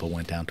important people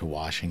went down to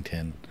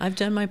Washington. I've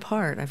done my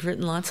part. I've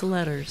written lots of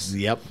letters.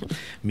 Yep,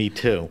 me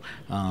too.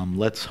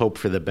 Let's hope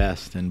for the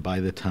best, and by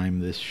the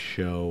time this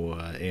show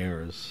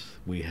airs,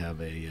 we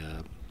have a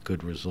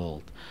good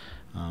result.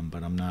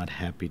 But I'm not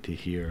happy to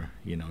hear,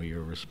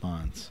 your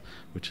response,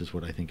 which is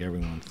what I think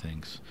everyone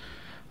thinks.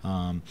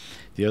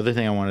 The other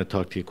thing I want to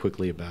talk to you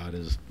quickly about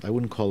is, I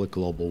wouldn't call it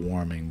global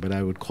warming, but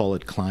I would call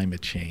it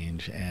climate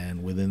change.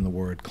 And within the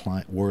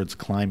words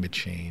climate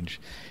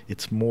change,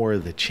 it's more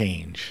the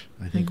change.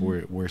 I think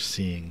we're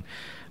seeing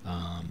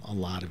a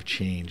lot of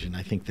change, and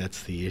I think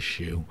that's the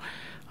issue.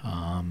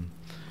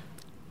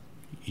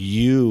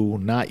 You,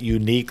 not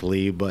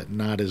uniquely, but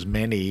not as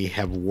many,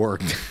 have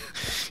worked,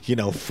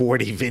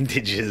 40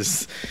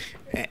 vintages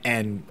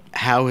and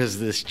how has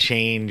this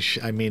changed?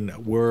 I mean,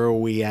 where are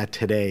we at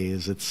today?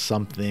 Is it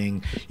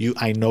something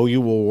I know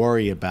you will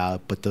worry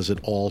about, but does it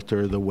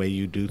alter the way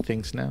you do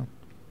things now?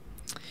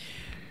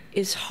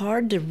 It's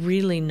hard to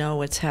really know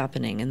what's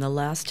happening. In the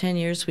last 10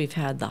 years, we've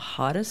had the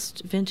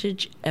hottest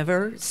vintage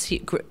ever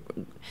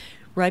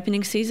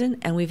ripening season,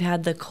 and we've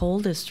had the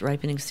coldest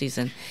ripening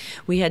season.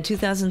 We had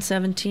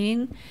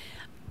 2017,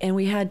 and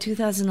we had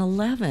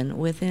 2011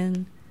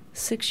 within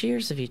 6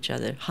 years of each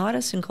other,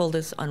 hottest and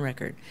coldest on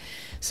record.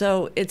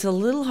 So it's a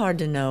little hard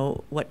to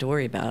know what to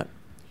worry about,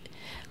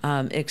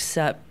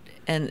 except,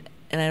 and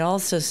I'd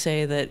also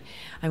say that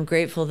I'm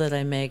grateful that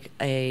I make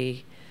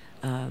a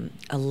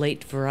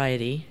late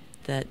variety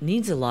that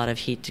needs a lot of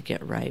heat to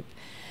get ripe.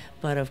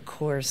 But of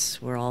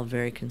course, we're all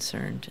very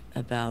concerned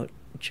about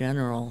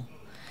general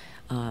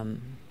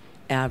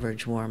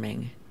average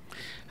warming.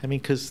 I mean,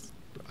 because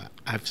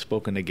I've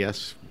spoken to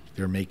guests,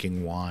 they're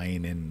making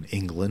wine in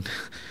England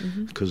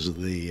because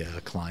of the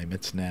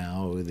climates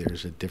now.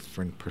 There's a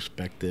different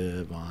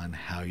perspective on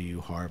how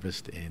you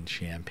harvest in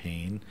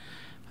Champagne.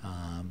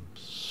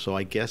 So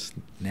I guess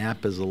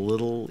Napa is a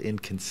little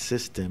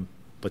inconsistent,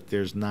 but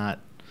there's not,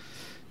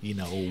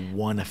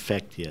 one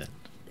effect yet.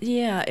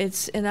 Yeah,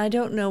 and I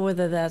don't know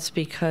whether that's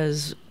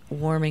because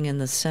warming in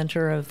the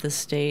center of the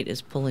state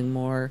is pulling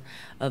more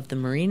of the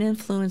marine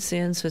influence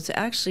in. So it's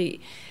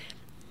actually,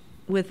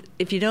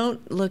 if you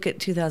don't look at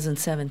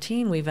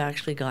 2017, we've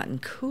actually gotten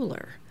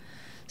cooler.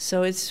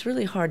 So it's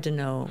really hard to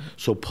know.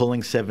 So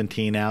pulling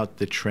 17 out,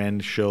 the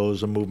trend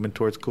shows a movement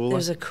towards cooler?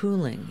 There's a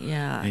cooling,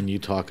 yeah. And you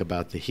talk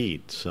about the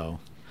heat, so...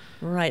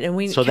 Right,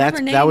 and so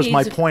that was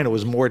my point. It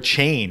was more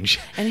change.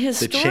 And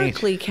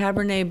historically,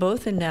 Cabernet,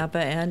 both in Napa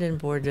and in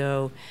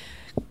Bordeaux,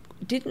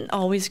 didn't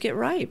always get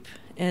ripe.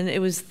 And it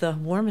was the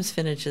warmest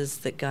finishes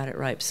that got it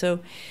ripe. So,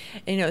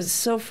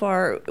 so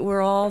far,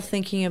 we're all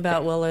thinking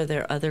about, well, are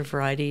there other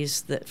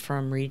varieties that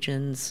from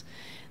regions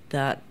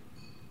that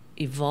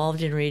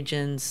evolved in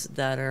regions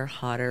that are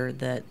hotter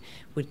that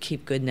would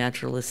keep good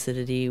natural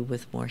acidity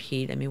with more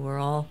heat? I mean, we're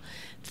all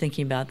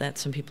thinking about that.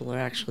 Some people are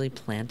actually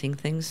planting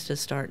things to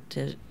start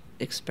to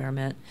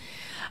experiment.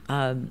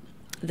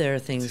 There are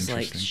things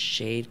like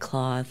shade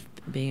cloth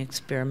being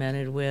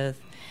experimented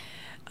with.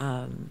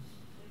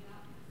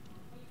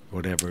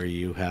 Whatever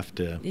you have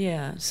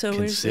to so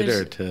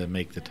consider to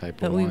make the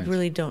type of wines. But we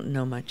really don't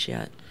know much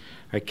yet.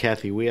 All right,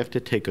 Cathy, we have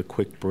to take a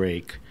quick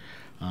break.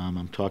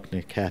 I'm talking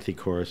to Cathy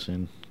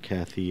Corison.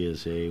 Cathy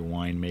is a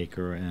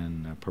winemaker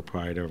and a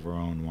proprietor of her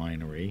own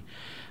winery.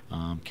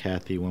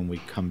 Cathy, when we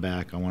come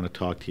back, I want to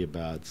talk to you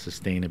about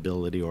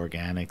sustainability,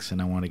 organics,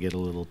 and I want to get a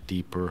little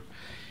deeper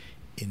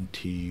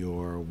into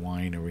your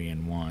winery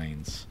and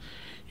wines.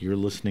 You're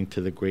listening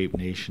to The Grape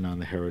Nation on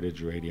the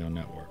Heritage Radio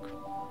Network.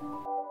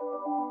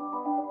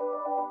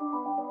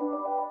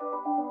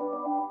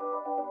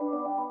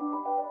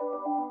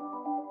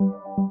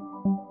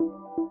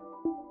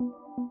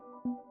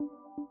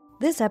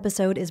 This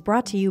episode is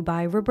brought to you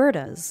by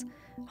Roberta's,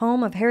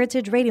 home of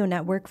Heritage Radio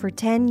Network for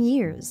 10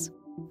 years.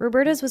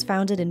 Roberta's was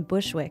founded in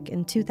Bushwick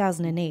in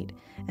 2008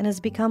 and has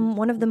become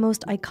one of the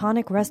most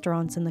iconic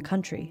restaurants in the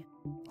country.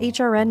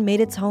 HRN made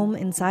its home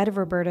inside of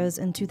Roberta's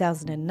in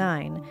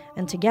 2009,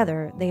 and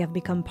together they have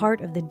become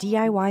part of the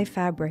DIY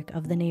fabric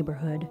of the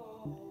neighborhood.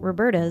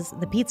 Roberta's,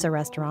 the pizza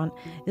restaurant,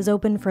 is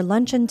open for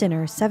lunch and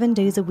dinner 7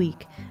 days a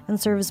week and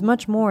serves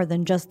much more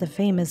than just the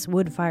famous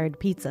wood-fired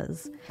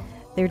pizzas.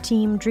 Their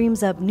team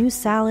dreams up new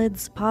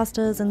salads,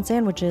 pastas, and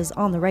sandwiches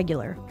on the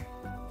regular.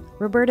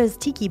 Roberta's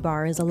Tiki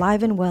Bar is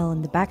alive and well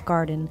in the back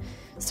garden,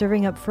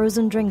 serving up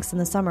frozen drinks in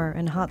the summer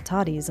and hot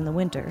toddies in the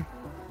winter.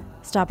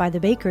 Stop by the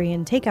bakery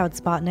and takeout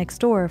spot next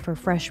door for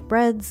fresh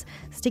breads,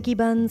 sticky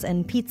buns,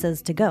 and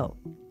pizzas to go.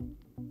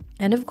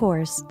 And of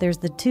course, there's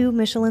the 2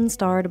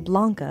 Michelin-starred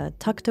Blanca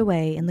tucked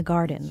away in the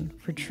garden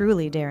for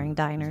truly daring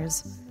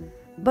diners.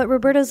 But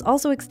Roberta's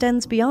also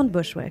extends beyond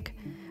Bushwick,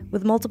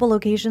 with multiple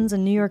locations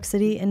in New York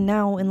City and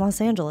now in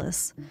Los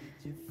Angeles.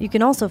 You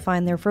can also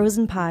find their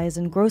frozen pies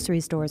in grocery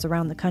stores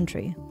around the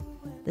country.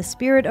 The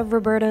spirit of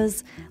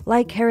Roberta's,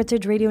 like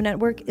Heritage Radio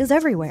Network, is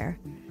everywhere.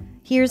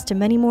 Here's to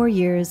many more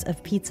years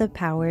of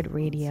pizza-powered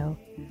radio.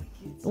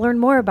 Learn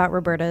more about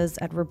Roberta's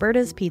at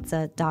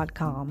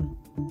robertaspizza.com.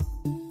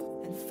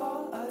 And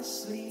fall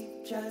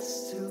asleep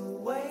just to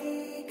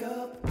wake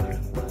up.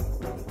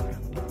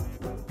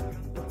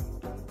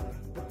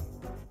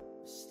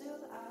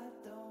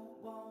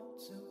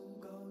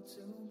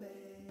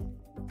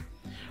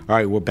 All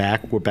right, we're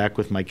back. We're back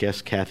with my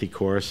guest, Cathy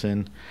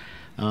Corison.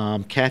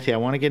 Cathy, I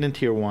want to get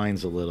into your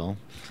wines a little,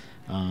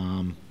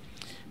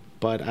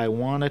 but I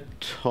want to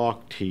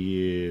talk to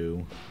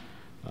you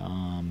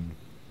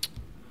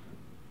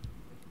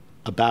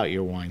about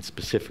your wine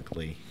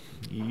specifically.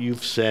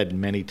 You've said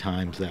many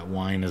times that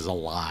wine is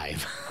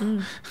alive.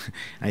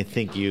 I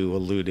think you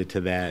alluded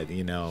to that,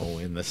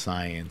 in the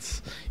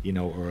science,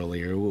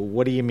 earlier.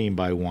 What do you mean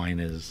by wine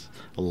is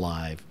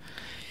alive?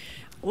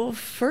 Well,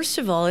 first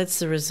of all, it's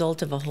the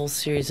result of a whole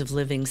series of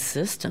living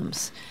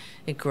systems.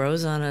 It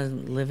grows on a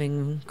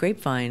living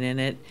grapevine,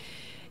 and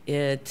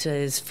It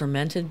is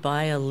fermented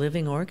by a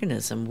living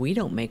organism. We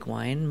don't make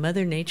wine.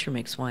 Mother Nature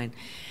makes wine.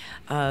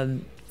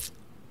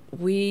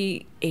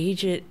 We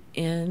age it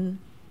in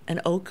an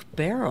oak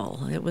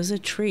barrel. It was a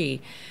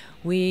tree.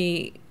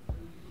 We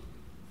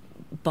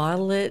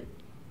bottle it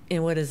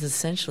in what is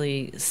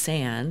essentially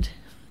sand.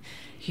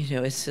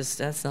 It's just,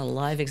 that's not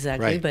alive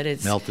exactly, Right. but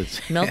it's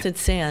Melted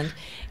sand.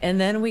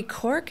 And then we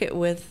cork it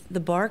with the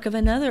bark of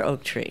another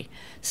oak tree.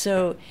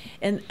 So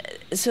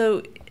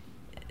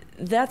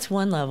that's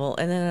one level.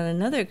 And then on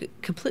another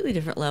completely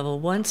different level,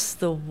 once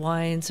the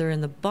wines are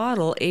in the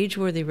bottle,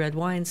 age-worthy red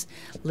wines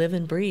live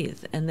and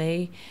breathe, and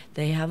they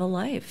have a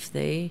life.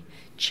 They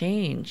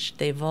change,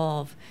 they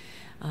evolve.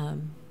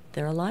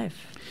 They're alive.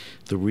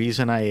 The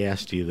reason I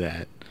asked you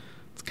that,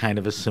 it's kind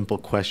of a simple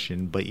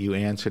question, but you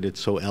answered it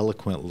so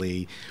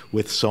eloquently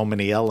with so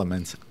many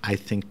elements. I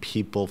think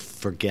people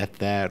forget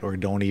that or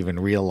don't even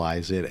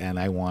realize it, and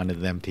I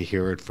wanted them to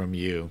hear it from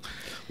you.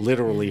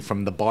 Literally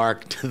from the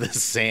bark to the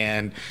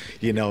sand,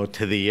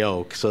 to the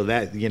oak. So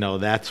that,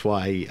 that's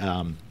why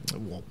wine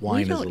is alive.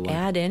 We don't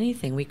add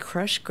anything. We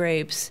crush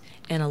grapes,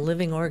 and a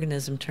living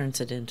organism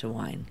turns it into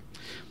wine.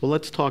 Well,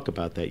 let's talk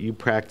about that. You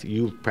practice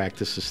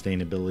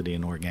sustainability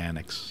and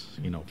organics,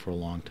 for a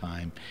long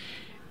time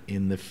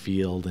in the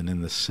field and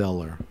in the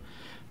cellar.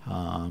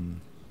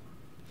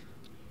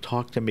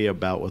 Talk to me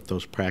about what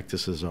those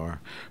practices are.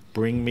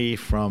 Bring me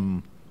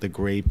from the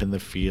grape in the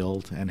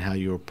field and how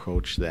you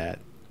approach that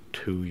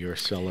to your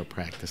cellar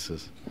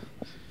practices.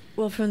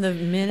 Well, from the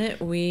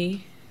minute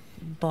we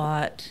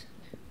bought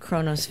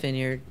Kronos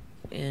Vineyard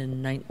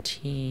in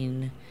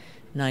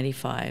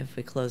 1995,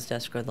 we closed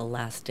escrow the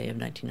last day of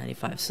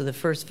 1995. So the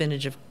first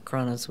vintage of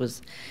Kronos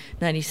was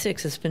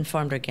 96. It's been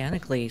farmed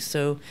organically.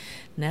 So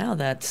now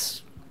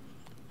that's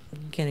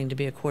getting to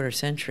be a quarter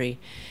century.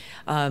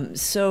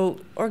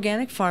 So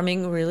organic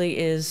farming really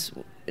is,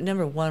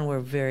 number one, we're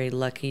very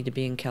lucky to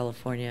be in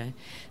California.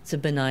 It's a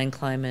benign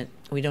climate.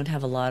 We don't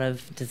have a lot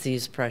of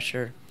disease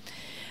pressure.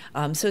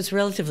 So it's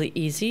relatively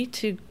easy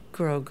to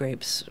grow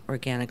grapes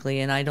organically,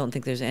 and I don't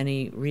think there's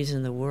any reason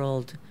in the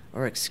world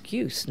or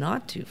excuse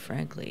not to,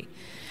 frankly.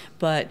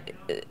 But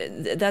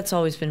that's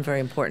always been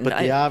very important. But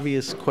the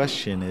obvious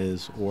question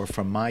is, or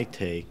from my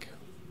take,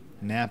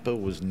 Napa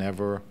was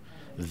never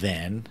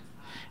then,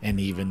 and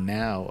even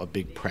now, a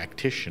big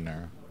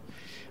practitioner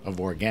of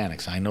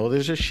organics. I know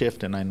there's a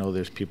shift, and I know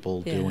there's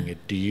people doing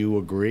it. Do you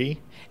agree?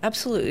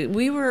 Absolutely.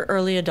 We were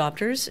early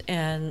adopters,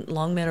 and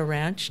Long Meadow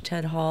Ranch,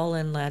 Ted Hall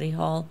and Laddie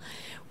Hall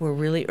were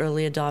really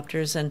early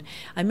adopters, and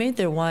I made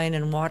their wine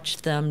and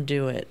watched them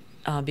do it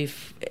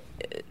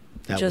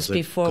just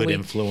before we. Good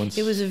influence.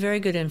 It was a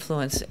very good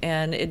influence,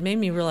 and it made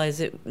me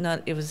realize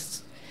not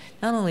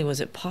only was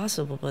it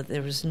possible, but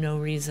there was no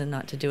reason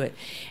not to do it.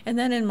 And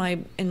then in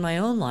my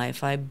own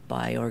life, I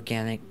buy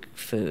organic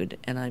food,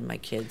 and my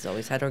kids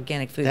always had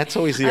organic food. That's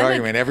always the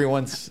argument.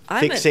 Everyone's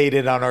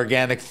fixated on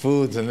organic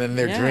foods, and then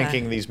they're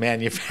drinking these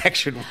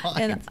manufactured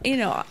wines.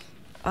 And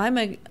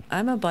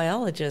I'm a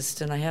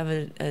biologist, and I have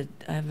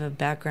a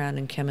background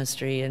in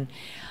chemistry, and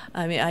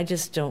I mean I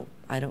don't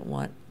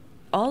want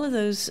all of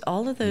those.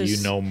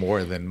 You know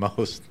more than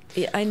most.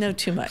 Yeah, I know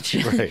too much.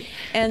 Right.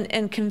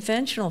 And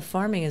conventional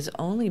farming has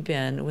only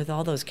been, with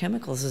all those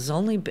chemicals, has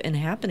only been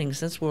happening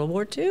since World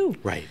War II.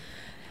 Right.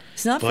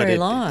 It's not very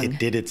long. It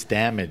did its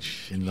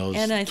damage in those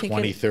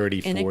 20, 30, 40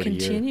 years. And it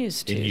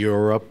continues to. In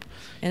Europe.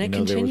 And it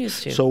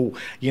continues to. So,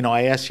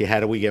 I asked you, how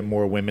do we get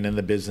more women in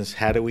the business?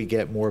 How do we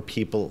get more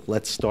people?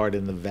 Let's start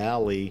in the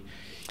valley,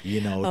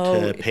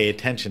 to pay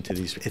attention to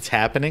these. It's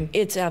happening?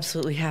 It's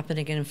absolutely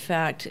happening. And in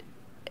fact,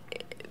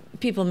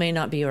 people may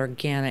not be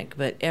organic,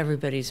 but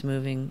everybody's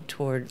moving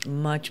toward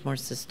much more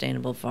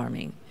sustainable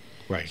farming.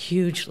 Right.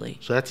 Hugely.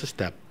 So that's a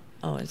step.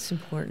 Oh, it's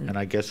important. And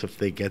I guess if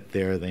they get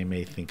there, they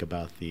may think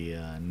about the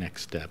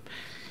next step.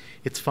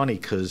 It's funny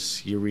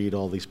because you read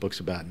all these books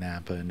about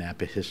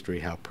Napa history,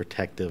 how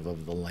protective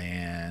of the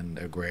land,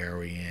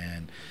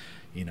 agrarian,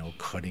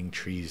 cutting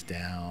trees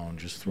down,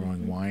 just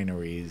throwing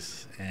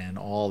wineries, and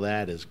all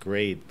that is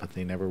great, but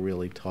they never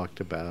really talked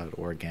about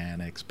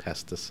organics,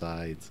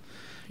 pesticides.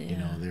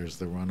 Yeah. There's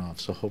the runoff.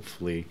 So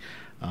hopefully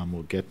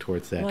we'll get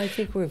towards that. Well, I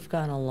think we've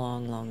gone a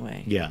long, long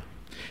way. Yeah.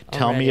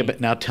 Tell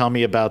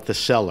me about the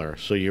cellar.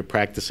 So you're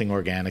practicing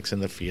organics in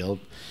the field.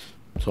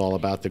 It's all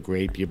about the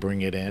grape. You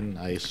bring it in.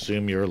 I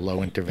assume you're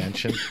low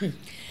intervention.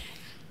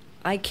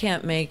 I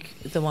can't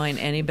make the wine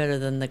any better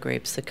than the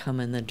grapes that come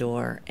in the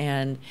door.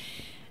 And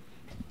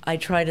I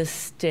try to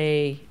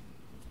stay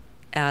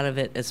out of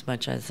it as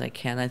much as I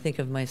can. I think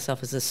of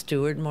myself as a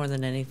steward more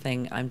than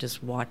anything. I'm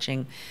just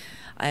watching.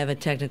 I have a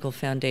technical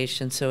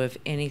foundation, so if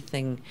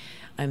anything,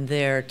 I'm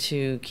there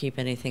to keep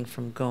anything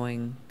from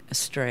going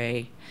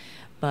astray.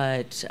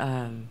 But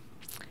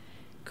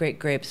great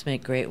grapes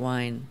make great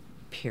wine,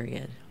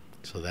 period.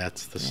 So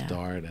that's the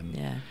start,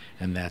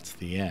 and that's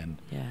the end.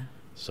 Yeah.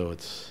 So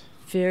it's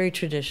very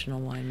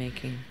traditional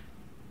winemaking.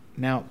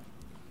 Now,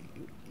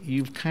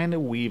 you've kind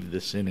of weaved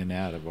this in and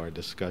out of our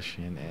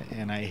discussion,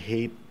 and I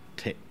hate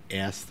to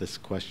ask this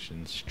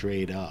question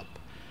straight up,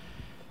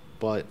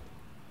 but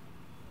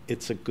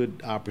it's a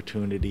good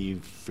opportunity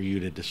for you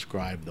to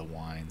describe the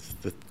wines.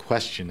 The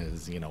question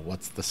is,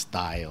 what's the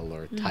style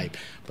or type?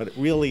 But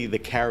really the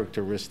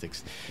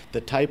characteristics,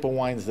 the type of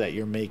wines that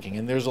you're making.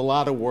 And there's a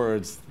lot of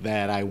words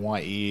that I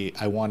want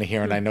to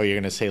hear, and I know you're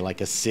going to say like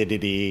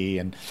acidity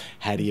and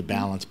how do you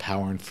balance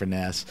power and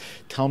finesse.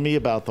 Tell me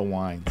about the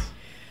wines.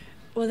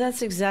 Well,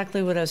 that's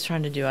exactly what I was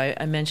trying to do.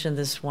 I mentioned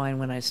this wine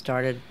when I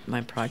started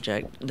my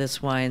project,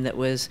 this wine that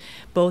was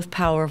both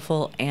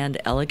powerful and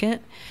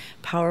elegant.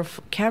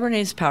 Powerful.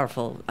 Cabernet is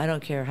powerful. I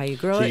don't care how you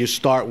grow it. So you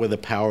start with a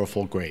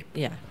powerful grape.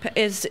 Yeah.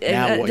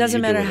 It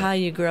doesn't matter how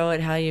you grow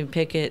it, how you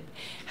pick it,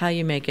 how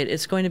you make it.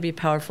 It's going to be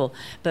powerful.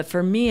 But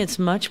for me, it's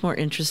much more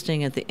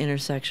interesting at the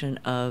intersection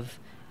of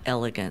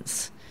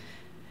elegance.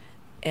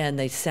 And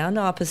they sound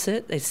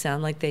opposite. They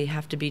sound like they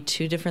have to be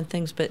two different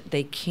things, but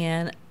they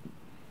can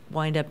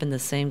wind up in the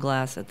same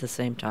glass at the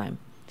same time.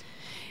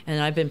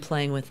 And I've been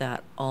playing with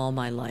that all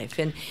my life.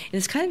 And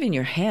it's kind of in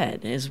your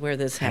head is where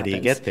this happens. How do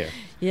you get there?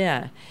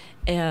 Yeah.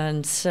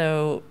 And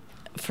so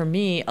for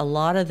me, a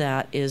lot of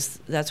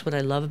that's what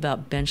I love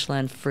about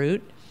benchland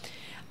fruit.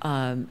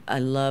 I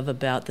love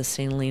about the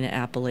St. Helena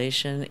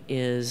appellation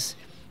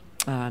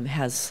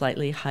has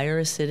slightly higher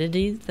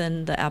acidity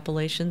than the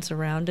appellations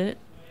around it.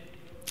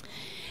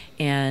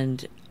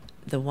 And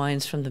the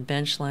wines from the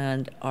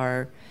benchland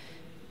are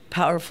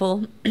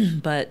powerful,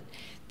 but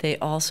they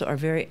also are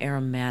very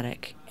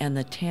aromatic. And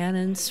the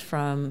tannins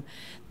from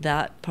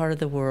that part of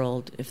the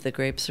world, if the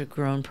grapes are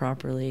grown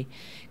properly,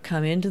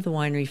 come into the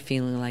winery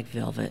feeling like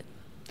velvet.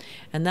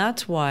 And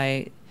that's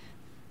why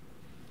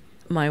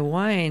my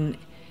wine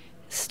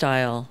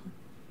style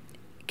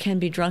can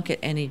be drunk at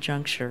any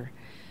juncture.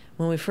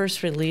 When we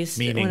first released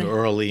meaning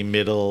early,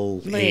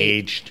 middle,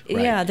 aged.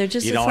 Right. Yeah, they're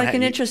just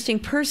an interesting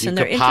person.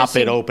 You could pop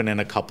it open in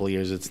a couple of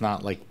years. It's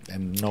not like,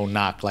 and no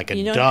knock, like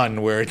a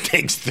dun where it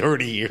takes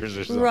 30 years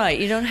or something. Right.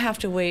 You don't have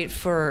to wait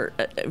for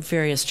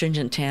very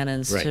astringent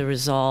tannins to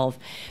resolve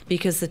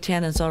because the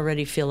tannins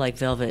already feel like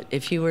velvet.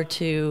 If you were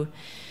to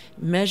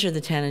measure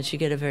the tannins, you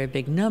get a very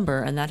big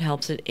number, and that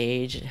helps it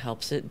age. It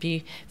helps it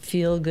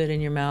feel good in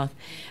your mouth.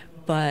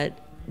 But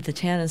the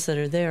tannins that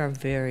are there are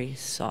very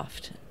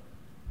soft.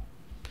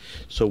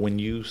 So when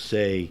you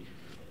say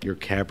your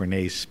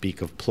Cabernets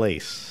speak of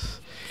place,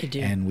 I do.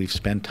 And we've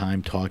spent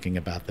time talking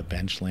about the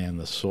benchland,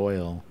 the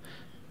soil,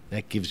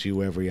 that gives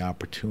you every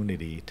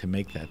opportunity to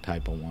make that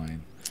type of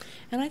wine.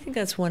 And I think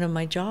that's one of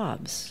my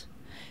jobs,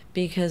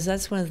 because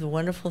that's one of the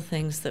wonderful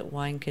things that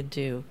wine could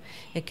do.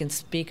 It can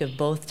speak of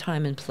both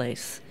time and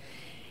place,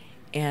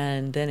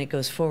 and then it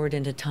goes forward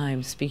into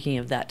time, speaking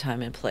of that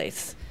time and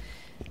place.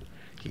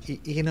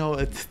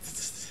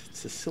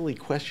 It's a silly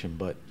question,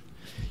 but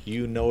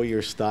you know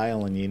your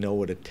style and you know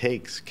what it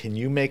takes. Can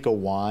you make a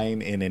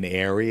wine in an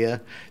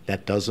area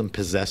that doesn't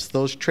possess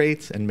those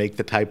traits and make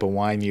the type of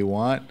wine you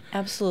want?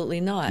 Absolutely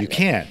not. You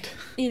can't.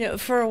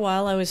 For a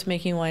while I was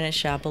making wine at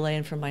Chapelet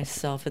and for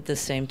myself at the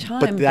same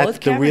time. But that's both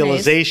the Cabernets,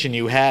 realization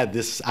you had.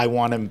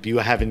 You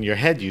have in your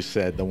head, you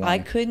said, the wine. I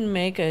couldn't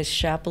make a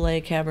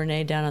Chapelet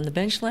Cabernet down on the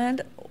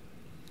benchland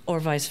or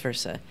vice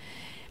versa,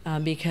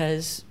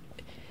 because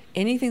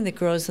anything that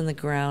grows in the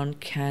ground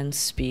can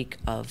speak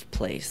of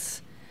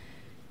place.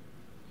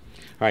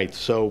 All right,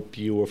 so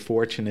you were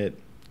fortunate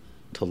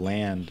to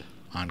land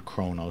on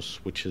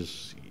Kronos, which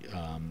is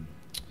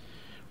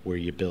where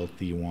you built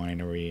the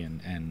winery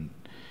and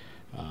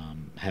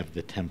have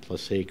the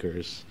 10+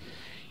 acres.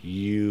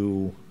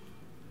 You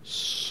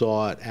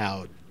sought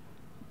out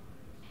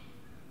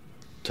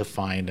to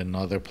find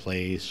another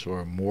place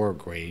or more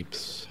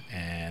grapes,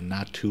 and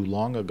not too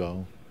long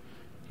ago,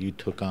 you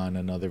took on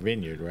another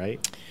vineyard,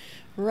 right?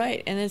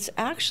 Right, and it's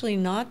actually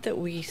not that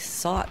we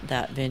sought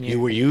that vineyard. You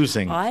were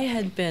using. I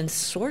had been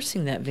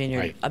sourcing that vineyard.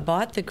 Right. I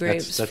bought the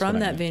grapes That's from what I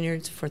that meant.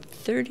 vineyard for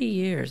 30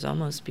 years,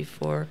 almost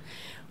before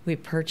we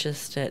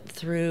purchased it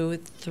through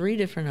 3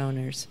 different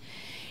owners.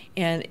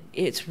 And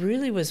it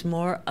really was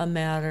more a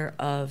matter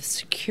of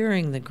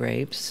securing the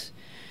grapes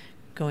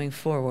going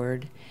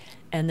forward.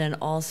 And then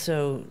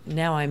also,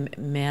 now I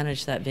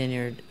manage that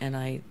vineyard, and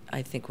I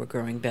think we're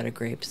growing better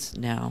grapes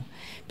now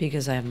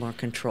because I have more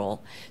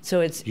control.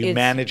 So it's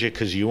manage it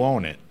because you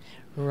own it.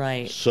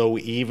 Right. So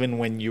even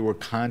when you were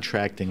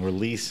contracting or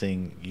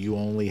leasing, you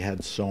only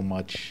had so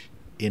much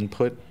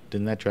input.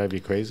 Didn't that drive you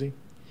crazy?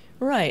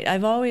 Right. I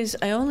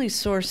only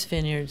source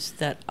vineyards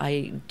that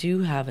I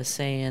do have a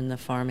say in the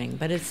farming,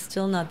 but it's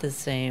still not the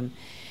same.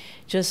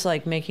 Just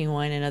like making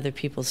wine in other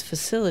people's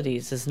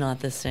facilities is not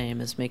the same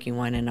as making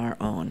wine in our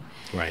own.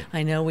 Right.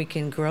 I know we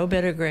can grow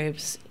better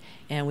grapes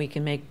and we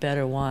can make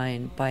better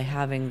wine by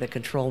having the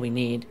control we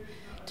need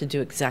to do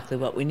exactly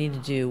what we need to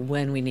do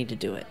when we need to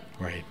do it.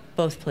 Right.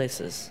 Both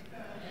places.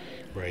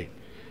 Right.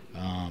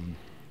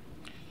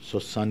 So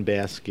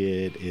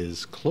Sunbasket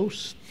is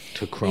close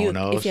to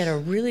Kronos. If you had a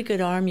really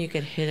good arm, you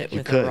could hit it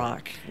with could. a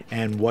rock.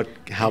 And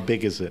how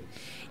big is it?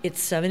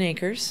 It's 7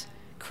 acres.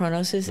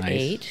 Kronos is Nice.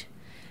 8.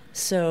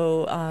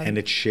 So and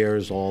it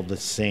shares all the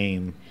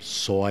same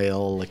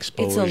soil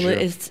exposure.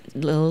 It's a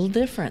little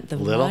different. The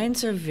Little?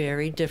 wines are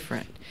very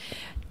different.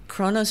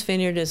 Kronos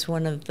Vineyard is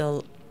one of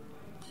the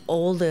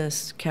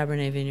oldest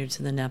Cabernet vineyards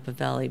in the Napa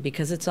Valley.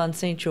 Because it's on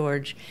St.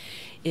 George,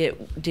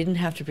 it didn't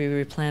have to be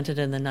replanted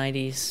in the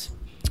 90s.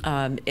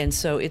 And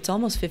so it's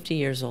almost 50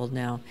 years old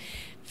now.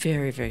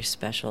 Very, very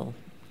special.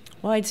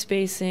 Wide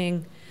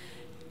spacing,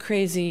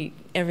 crazy,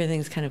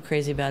 everything's kind of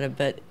crazy about it,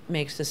 but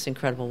makes just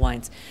incredible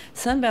wines.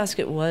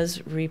 Sunbasket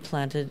was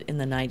replanted in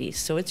the 90s,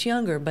 so it's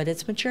younger, but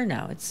it's mature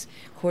now. It's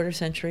quarter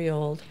century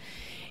old.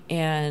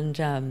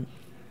 And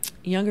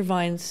younger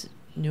vines,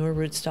 newer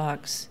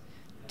rootstocks,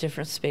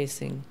 different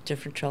spacing,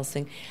 different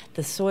trellising.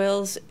 The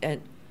soils at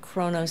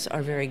Kronos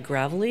are very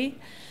gravelly,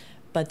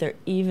 but they're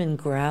even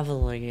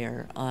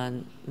gravelier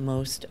on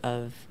most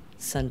of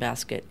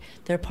Sunbasket.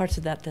 There are parts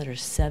of that are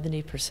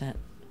 70%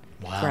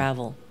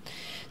 gravel.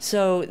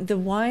 So the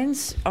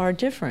wines are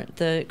different.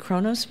 The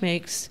Kronos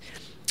makes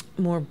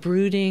more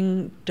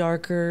brooding,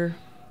 darker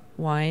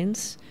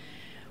wines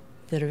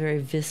that are very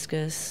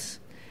viscous,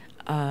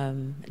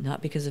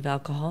 not because of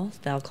alcohol.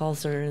 The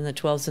alcohols are in the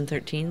 12s and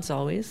 13s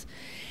always.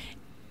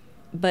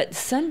 But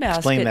Sunbasket...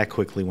 Explain that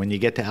quickly. When you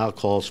get to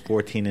alcohols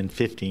 14 and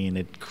 15,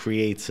 it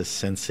creates a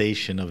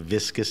sensation of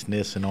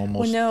viscousness and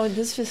almost... Well, no,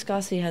 this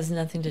viscosity has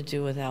nothing to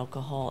do with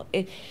alcohol.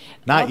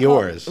 Not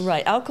yours.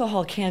 Right.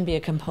 Alcohol can be a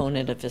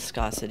component of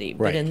viscosity.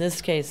 Right. But in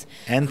this case,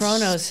 and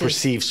Kronos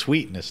perceived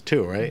sweetness,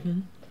 too, right?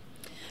 Mm-hmm.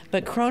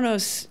 But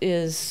Kronos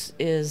is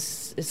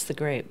it's the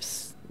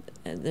grapes.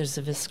 There's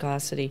a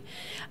viscosity.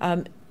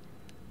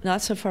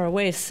 Not so far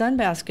away,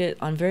 Sunbasket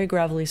on very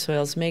gravelly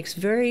soils makes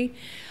very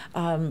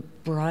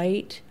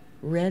bright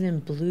red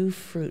and blue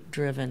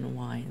fruit-driven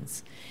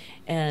wines,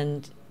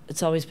 and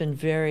it's always been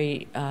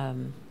very,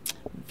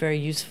 very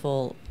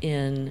useful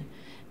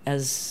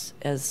as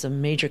a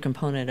major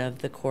component of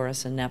the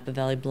Corison Napa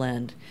Valley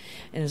blend,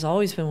 and has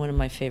always been one of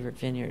my favorite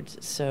vineyards.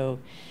 So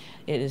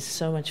it is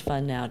so much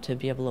fun now to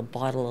be able to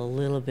bottle a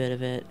little bit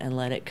of it and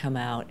let it come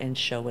out and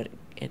show what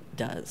it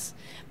does.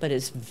 But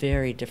it's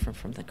very different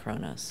from the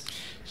Kronos.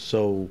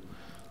 So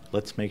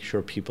let's make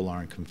sure people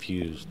aren't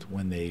confused.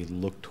 When they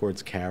look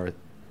towards Corison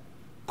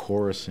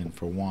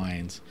for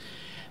wines,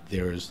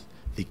 there's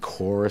the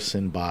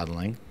Corison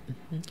bottling,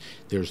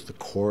 there's the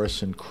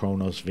Corison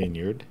Kronos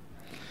vineyard,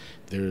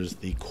 there's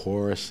the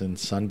Corison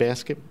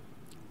Sunbasket.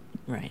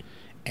 Right.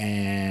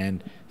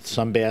 And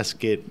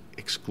Sunbasket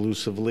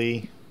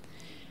exclusively,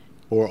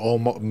 or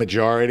almost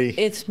majority?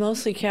 It's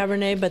mostly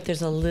Cabernet, but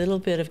there's a little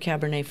bit of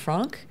Cabernet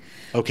Franc.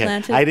 Okay,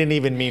 planted. I didn't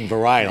even mean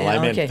varietal. I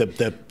meant okay.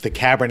 the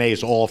Cabernet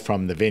is all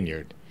from the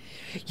vineyard.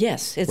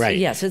 Yes, it's right.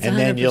 Yes, it's and 100%.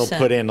 Then you'll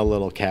put in a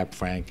little Cab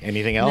Franc.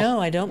 Anything else?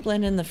 No, I don't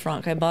blend in the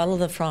Franc. I bottle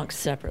the Franc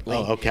separately.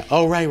 Oh, okay.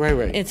 Oh, right.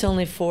 It's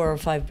only 4 or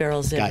 5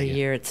 barrels Got every you.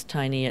 year. It's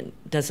tiny.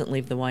 It doesn't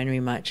leave the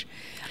winery much.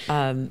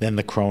 Then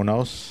the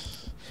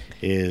Kronos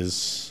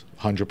is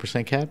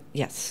 100% Cab?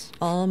 Yes.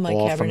 All my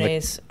All from the-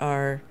 Cabernets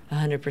are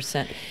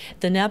 100%.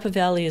 The Napa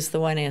Valley is the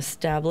one I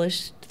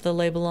established the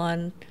label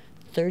on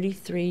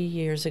 33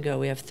 years ago.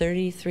 We have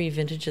 33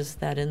 vintages of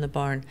that in the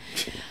barn.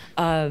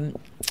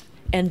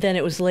 And then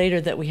it was later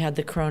that we had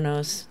the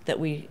Kronos, that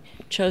we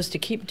chose to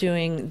keep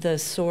doing the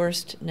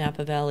sourced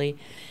Napa Valley,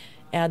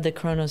 add the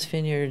Kronos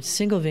vineyard,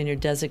 single vineyard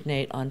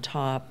designate on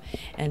top,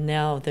 and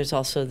now there's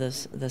also the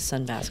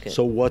Sunbasket.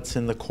 So what's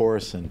in the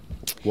Corison?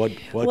 What?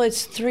 Well,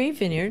 it's 3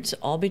 vineyards,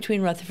 all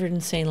between Rutherford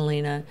and St.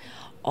 Helena,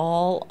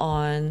 all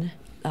on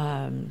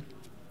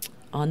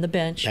the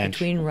bench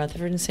between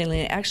Rutherford and St.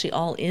 Helena, actually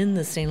all in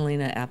the St.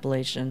 Helena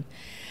appellation.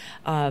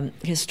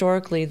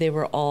 Historically, they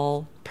were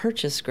all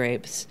purchased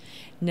grapes.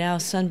 Now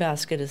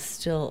Sunbasket is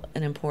still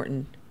an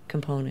important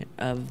component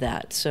of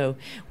that. So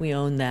we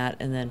own that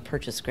and then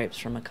purchase grapes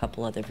from a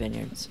couple other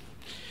vineyards.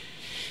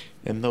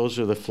 And those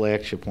are the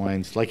flagship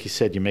wines. Like you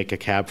said, you make a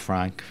Cab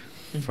Franc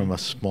from a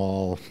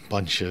small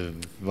bunch of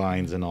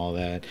vines and all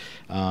that.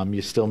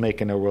 You're still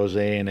making a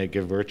Rosé and a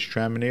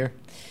Gewürztraminer?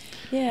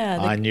 Yeah.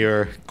 On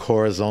your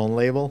Corazon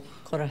label?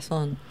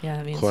 Corazon,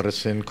 yeah. It means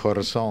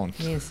Corazon.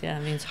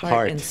 It means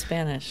heart in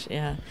Spanish,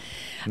 yeah.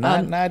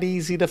 Not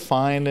easy to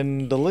find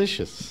and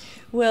delicious.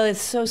 Well,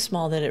 it's so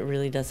small that it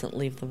really doesn't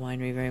leave the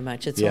winery very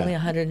much. It's only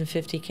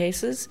 150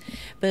 cases,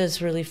 but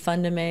it's really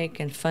fun to make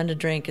and fun to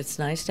drink. It's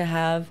nice to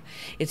have.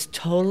 It's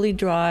totally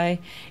dry.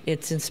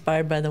 It's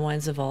inspired by the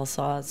wines of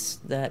Alsace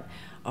that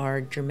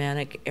are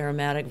Germanic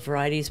aromatic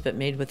varieties but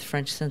made with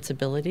French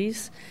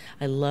sensibilities.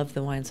 I love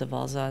the wines of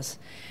Alsace.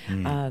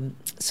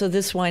 So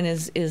this wine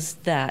is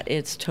that.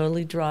 It's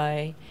totally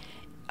dry,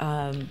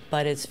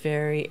 but it's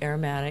very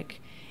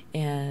aromatic,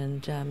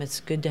 and it's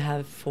good to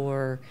have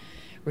for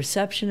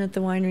reception at the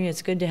winery.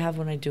 It's good to have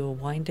when I do a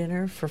wine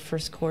dinner for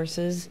first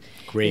courses.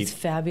 Great it's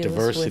fabulous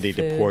diversity with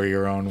food. to pour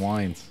your own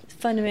wines. It's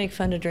fun to make,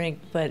 fun to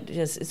drink, but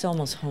it's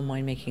almost home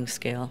winemaking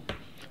scale.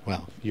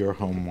 Well, your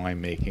home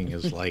winemaking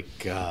is like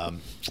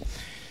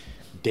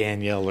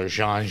Daniel or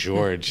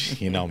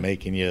Jean-Georges,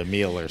 making you a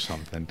meal or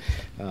something.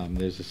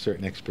 There's a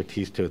certain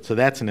expertise to it. So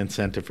that's an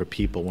incentive for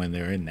people when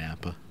they're in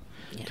Napa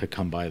to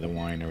come by the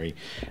winery.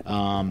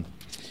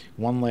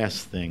 One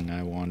last thing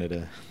I wanted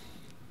to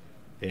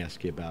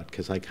ask you about,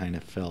 because I kind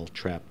of fell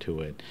trapped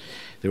to it.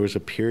 There was a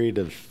period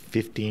of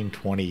 15,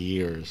 20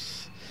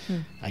 years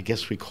I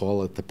guess we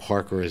call it the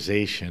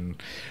Parkerization,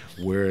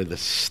 where the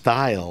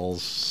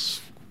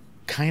styles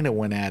kind of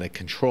went out of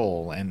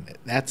control, and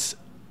that's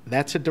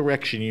a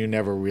direction you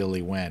never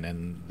really went,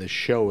 and the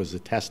show is a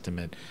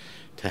testament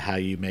to how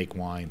you make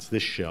wines,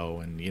 this show,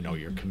 and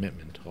your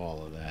commitment to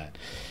all of that.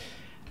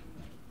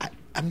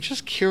 I'm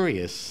just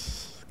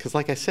curious, because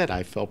like I said,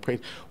 I felt praise.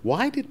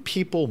 Why did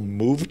people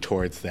move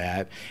towards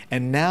that?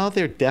 And now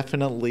they're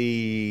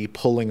definitely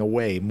pulling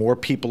away. More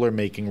people are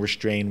making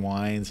restrained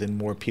wines, and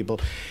more people.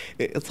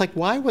 It's like,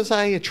 why was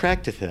I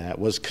attracted to that?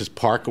 Was because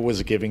Parker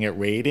was giving it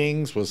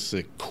ratings? Was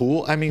it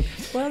cool? I mean,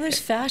 well, there's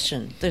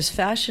fashion. There's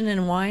fashion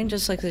in wine,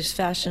 just like there's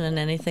fashion in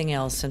anything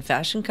else. And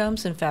fashion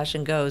comes and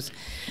fashion goes.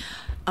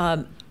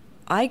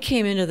 I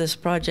came into this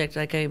project,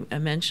 like I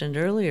mentioned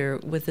earlier,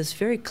 with this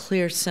very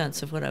clear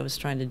sense of what I was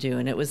trying to do,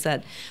 and it was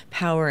that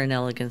power and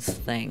elegance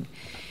thing.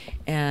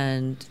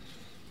 And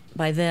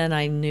by then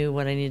I knew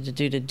what I needed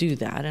to do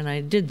that, and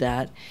I did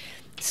that.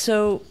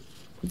 So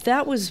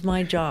that was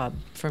my job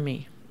for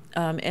me.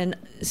 And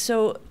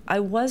so I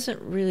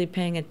wasn't really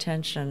paying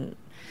attention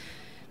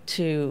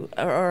to,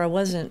 or I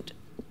wasn't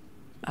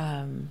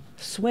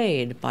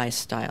swayed by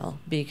style,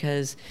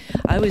 because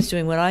I was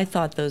doing what I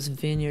thought those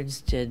vineyards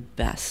did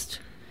best.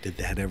 Did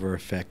that ever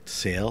affect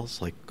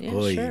sales? Like,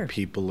 sure.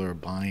 People are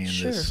buying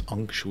this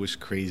unctuous,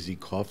 crazy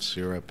cough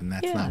syrup, and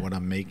that's not what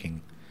I'm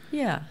making.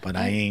 Yeah. But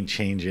I ain't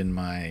changing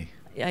my...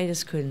 I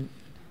just couldn't.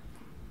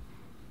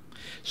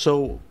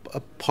 So a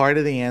part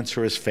of the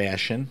answer is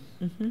fashion.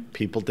 Mm-hmm.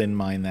 People didn't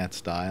mind that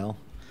style.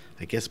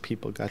 I guess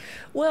people got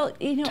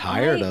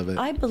tired of it.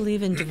 I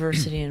believe in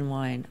diversity in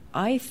wine.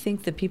 I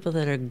think the people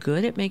that are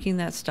good at making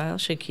that style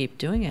should keep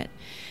doing it,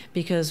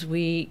 because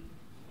we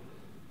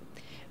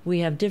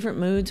have different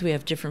moods, we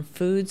have different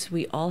foods,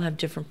 we all have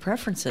different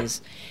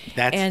preferences.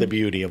 That's the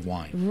beauty of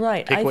wine.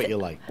 Right. Pick what you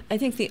like. I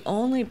think the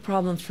only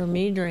problem for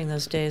me during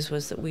those days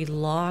was that we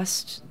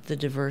lost the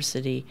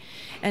diversity,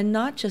 and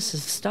not just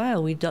as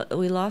style. We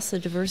lost the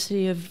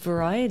diversity of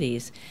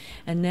varieties,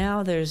 and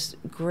now there's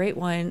great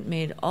wine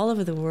made all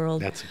over the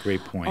world. That's a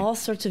great point. All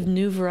sorts of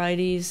new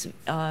varieties.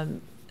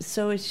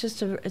 So it's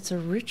just a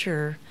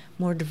richer,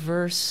 more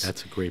diverse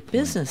That's a great point.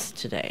 Business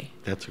today.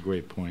 That's a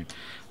great point.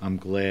 I'm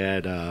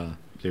glad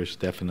there's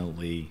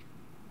definitely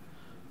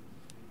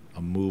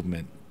a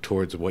movement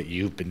towards what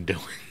you've been doing.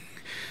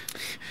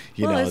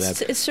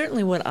 It's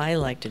certainly what I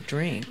like to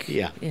drink.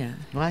 Yeah. Yeah.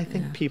 Well, I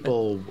think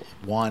people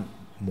want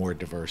more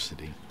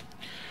diversity.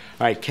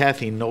 All right,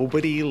 Cathy,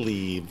 nobody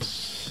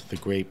leaves the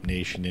Grape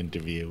Nation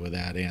interview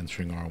without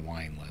answering our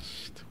wine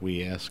list.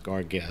 We ask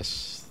our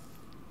guests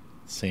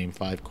the same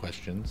 5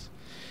 questions.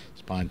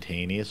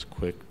 Spontaneous,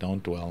 quick,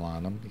 don't dwell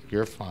on them.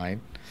 You're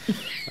fine.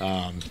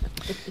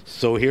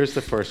 So here's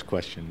the first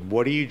question.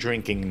 What are you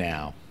drinking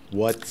now?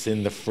 What's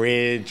in the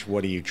fridge?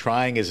 What are you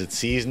trying? Is it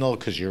seasonal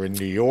because you're in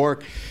New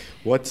York?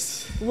 Well,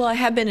 I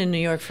have been in New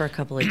York for a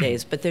couple of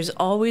days, but there's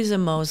always a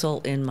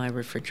Mosel in my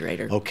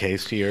refrigerator. Okay,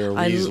 so you're a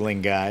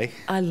Riesling guy.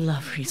 I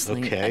love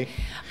Riesling. Okay.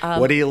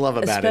 What do you love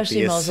about it?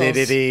 The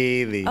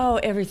acidity?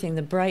 Everything.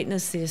 The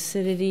brightness, the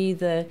acidity,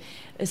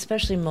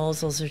 especially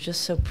Mosels are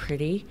just so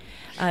pretty.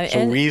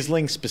 So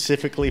Riesling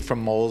specifically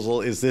from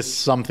Mosel, is this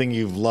something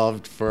you've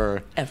loved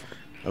for? Ever.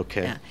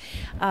 Okay.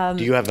 Yeah.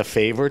 Do you have a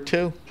favorite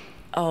too?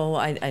 Oh,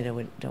 I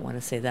don't want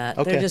to say that.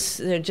 Okay.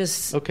 They're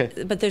just okay.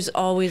 But there's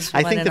always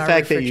one in our refrigerator. I think the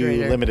fact that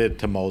you limited it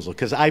to Mosel,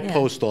 because I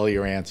post all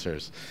your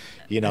answers.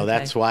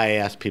 That's why I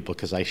ask people,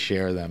 because I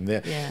share them.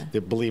 They,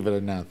 believe it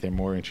or not, they're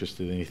more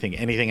interested than you think.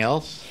 Anything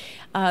else?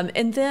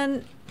 And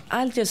then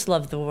I just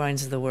love the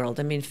wines of the world.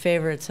 I mean,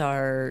 favorites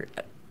are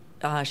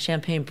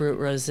Champagne Brut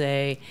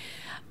Rosé.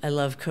 I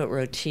love Côte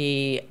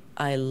Rôtie.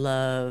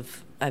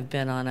 I've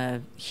been on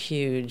a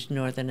huge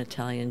Northern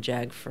Italian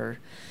jag for...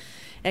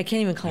 I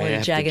can't even call it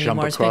a jag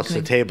anymore. I have to jump across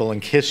the table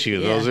and kiss you.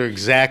 Yeah. Those are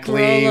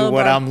exactly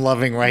what I'm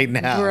loving right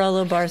now.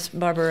 Barolo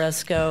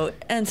Barbaresco,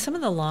 and some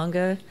of the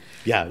Longa.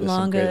 Yeah, there's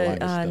some great Longa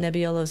stuff.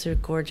 Nebbiolos are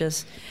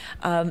gorgeous.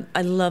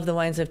 I love the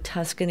wines of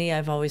Tuscany.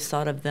 I've always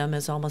thought of them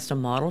as almost a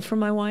model for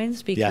my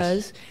wines,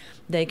 because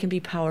they can be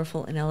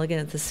powerful and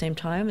elegant at the same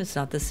time. It's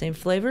not the same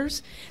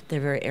flavors. They're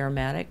very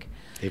aromatic.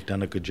 They've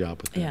done a good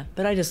job with that. Yeah,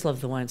 but I just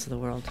love the wines of the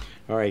world.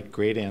 All right,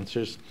 great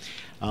answers.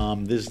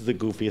 This is the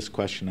goofiest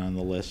question on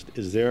the list.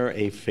 Is there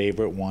a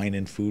favorite wine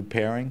and food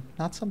pairing?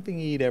 Not something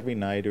you eat every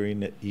night or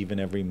even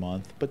every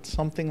month, but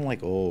something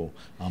like,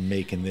 I'm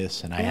making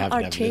this and I have to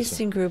have this. Our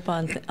tasting group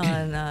on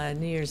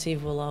New Year's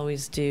Eve will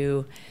always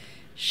do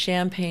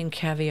champagne,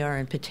 caviar,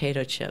 and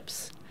potato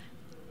chips.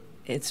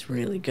 It's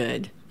really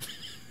good.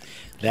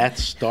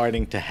 That's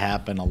starting to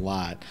happen a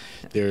lot.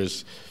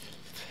 There's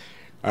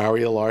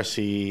Ariel Arce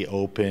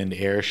opened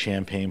Air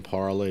Champagne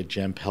Parlor.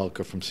 Jem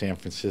Pelker from San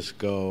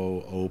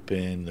Francisco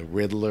opened the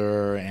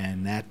Riddler,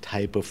 and that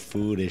type of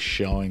food is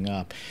showing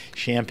up.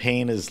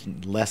 Champagne is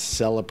less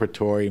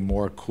celebratory,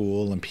 more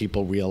cool, and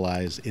people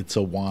realize it's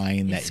a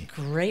wine that... It's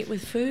great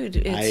with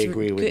food. I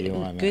agree with you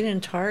on that. Good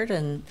and tart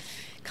and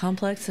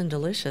complex and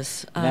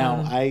delicious.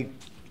 Now,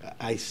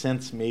 I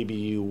sense maybe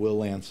you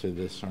will answer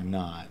this or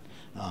not,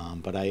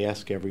 but I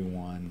ask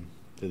everyone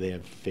Do they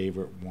have a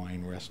favorite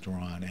wine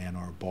restaurant and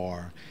or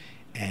bar?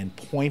 And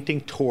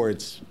pointing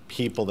towards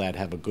people that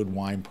have a good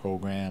wine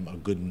program, a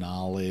good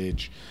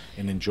knowledge,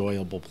 an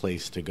enjoyable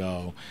place to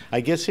go.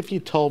 I guess if you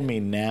told me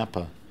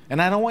Napa,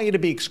 and I don't want you to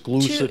be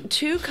exclusive.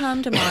 Two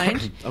come to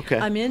mind. Okay.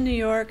 I'm in New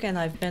York, and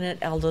I've been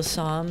at Aldo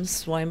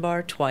Sam's wine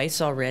bar twice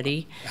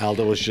already.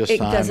 Aldo was just It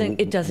on.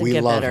 doesn't We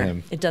get love better.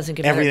 him. It doesn't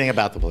get Everything better.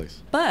 about the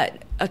place.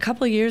 But a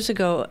couple of years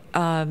ago,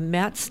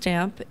 Matt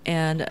Stamp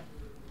and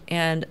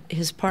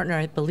his partner,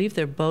 I believe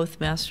they're both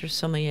master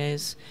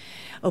sommeliers,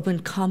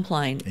 opened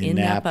Compline in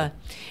Napa.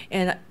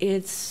 And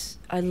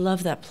I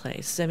love that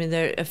place. I mean,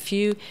 there are a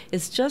few,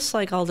 it's just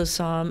like Aldo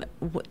Sam.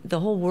 The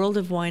whole world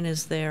of wine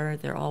is there.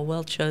 They're all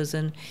well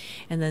chosen.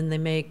 And then they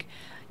make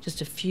just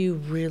a few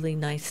really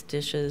nice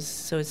dishes.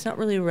 So it's not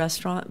really a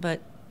restaurant,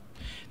 but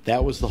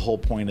That was the whole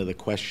point of the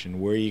question,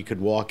 where you could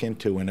walk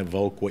into and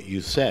evoke what you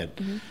said.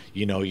 Mm-hmm.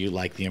 You know, you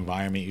like the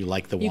environment, you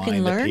like the you wine, can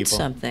the learn people.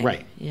 something.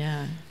 Right.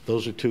 Yeah.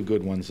 Those are two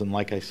good ones, and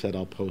like I said,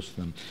 I'll post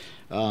them.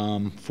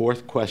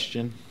 Fourth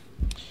question,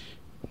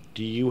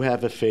 do you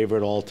have a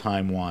favorite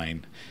all-time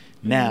wine?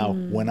 Now,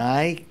 when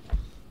I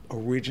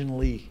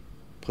originally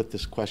put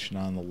this question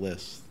on the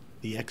list,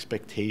 the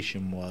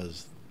expectation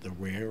was the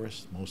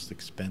rarest, most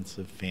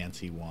expensive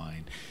fancy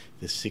wine,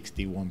 the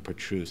 61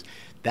 Petrus.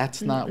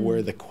 That's not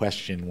where the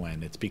question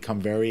went. It's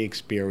become very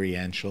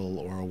experiential,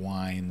 or a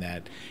wine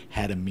that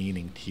had a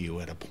meaning to you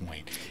at a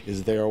point.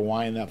 Is there a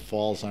wine that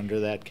falls under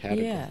that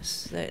category?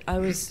 Yes. I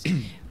was,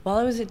 while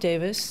I was at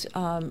Davis,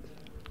 when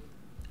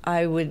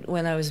I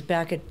was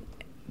back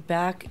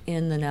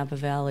in the Napa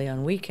Valley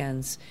on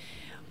weekends,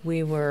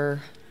 we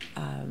were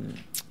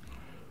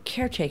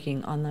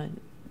caretaking on the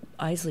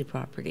Isley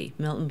property,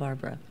 Milton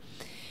Barbara.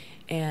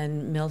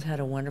 And Milt had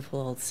a wonderful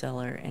old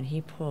cellar, and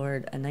he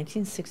poured a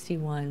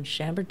 1961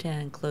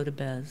 Chambertin Clos de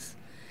Bez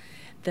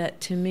that,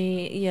 to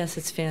me, yes,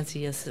 it's fancy,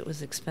 yes, it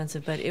was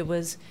expensive, but it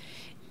was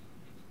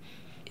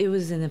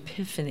an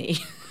epiphany.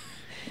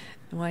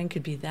 Wine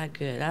could be that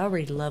good. I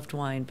already loved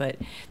wine, but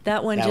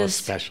that one was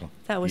special.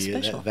 That was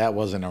special. That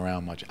wasn't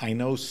around much. I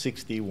know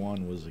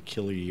 61 was a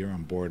killer year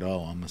in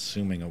Bordeaux. I'm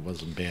assuming it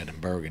wasn't bad in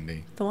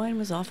Burgundy. The wine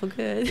was awful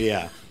good.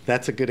 Yeah,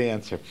 that's a good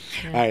answer.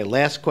 Yeah. All right,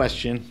 last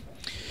question.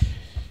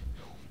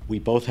 We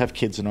both have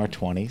kids in our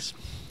 20s.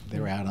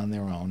 They're out on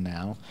their own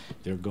now.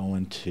 They're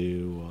going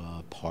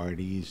to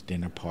parties,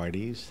 dinner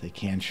parties. They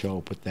can't show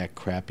up with that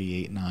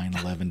crappy $8, $9,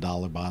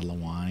 $11 bottle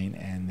of wine,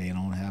 and they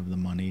don't have the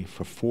money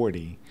for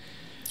 $40.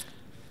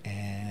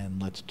 And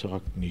let's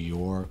talk New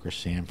York or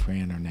San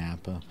Fran or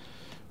Napa.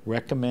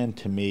 Recommend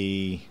to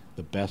me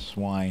the best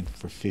wine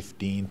for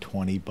 $15,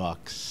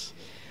 $20.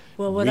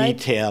 Well,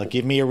 retail.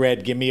 Give me a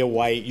red, give me a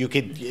white. You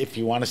could, if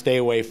you want to stay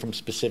away from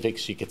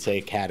specifics, you could say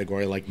a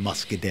category like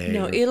Muscadet.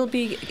 No, it'll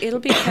be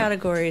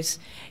categories,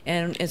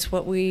 and it's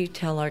what we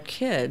tell our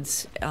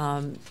kids: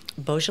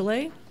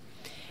 Beaujolais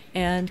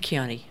and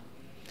Chianti.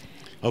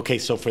 Okay,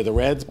 so for the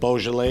reds,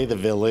 Beaujolais, the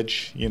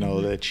Village,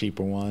 the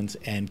cheaper ones,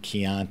 and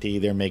Chianti.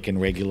 They're making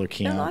regular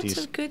Chiantis. There are lots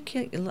of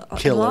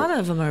good. A lot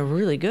of them are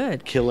really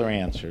good. Killer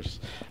answers.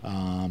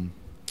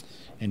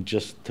 And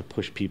just to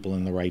push people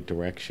in the right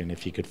direction,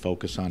 if you could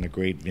focus on a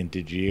great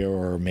vintage year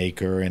or a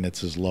maker and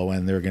it's as low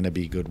end, they're going to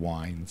be good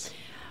wines.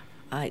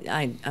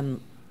 I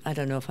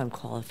don't know if I'm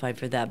qualified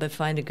for that, but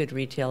find a good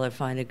retailer,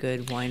 find a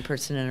good wine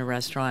person in a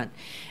restaurant,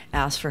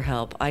 ask for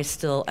help. I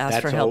still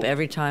ask for help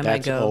every time I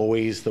go. That's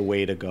always the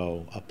way to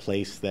go. A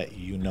place that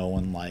you know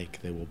and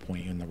like, they will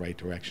point you in the right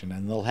direction,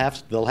 and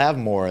they'll have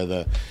more of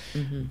the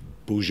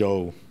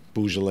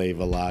Beaujolais,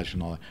 Village,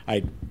 and all that. All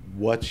right,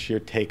 what's your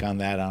take on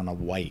that on a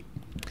white?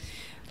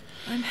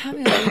 I'm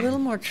having a little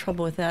more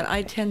trouble with that.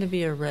 I tend to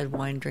be a red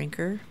wine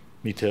drinker.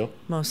 Me too.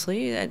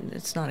 Mostly, and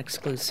it's not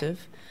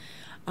exclusive.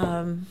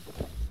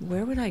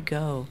 Where would I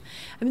go?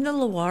 I mean, the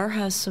Loire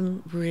has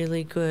some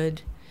really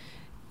good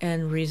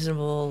and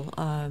reasonable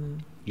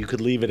you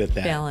could leave it at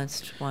that.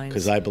 Balanced wines.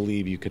 Because I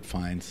believe you could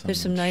find some.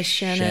 There's some nice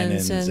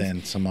Chennons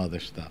and some other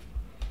stuff.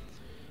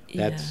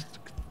 That's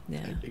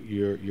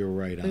you're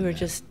right on that. We were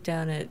just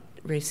down at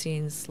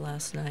Racine's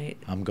last night.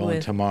 I'm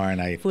going tomorrow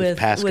night with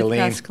Pascaline. With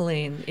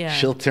Pascaline, yeah.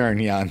 She'll turn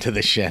you on to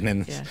the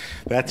Chennons. Yeah.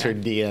 That's her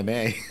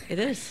DNA. It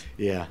is.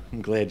 Yeah,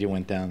 I'm glad you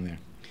went down there.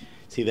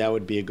 See, that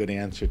would be a good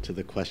answer to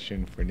the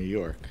question for New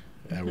York,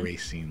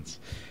 Racine's,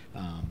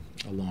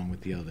 along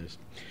with the others.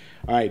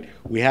 All right,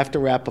 we have to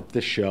wrap up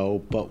the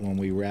show, but when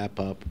we wrap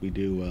up, we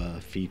do a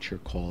feature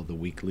called the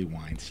Weekly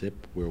Wine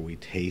Sip, where we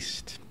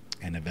taste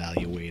and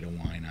evaluate a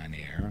wine on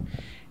air.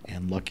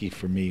 And lucky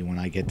for me, when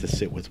I get to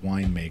sit with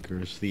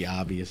winemakers, the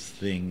obvious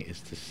thing is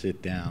to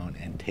sit down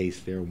and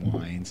taste their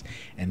wines,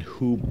 and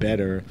who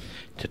better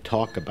to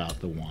talk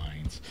about the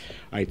wines.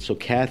 All right, so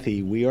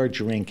Cathy, we are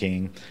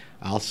drinking,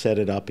 I'll set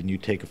it up and you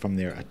take it from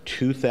there, a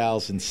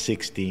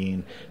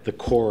 2016, the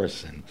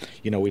Corison.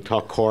 We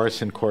talk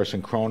Corison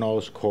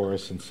Chronos,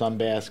 Corison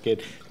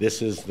Sunbasket.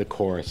 This is the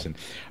Corison.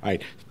 All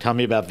right, tell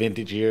me about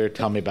vintage year,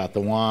 tell me about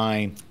the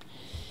wine.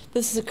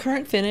 This is a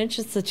current vintage.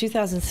 It's the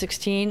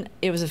 2016.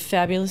 It was a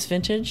fabulous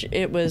vintage.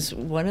 It was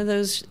one of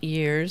those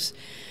years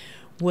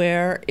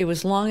where it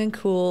was long and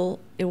cool.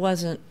 it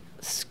wasn't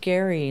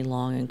scary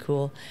long and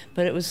cool,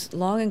 but it was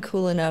long and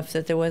cool enough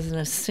that there wasn't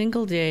a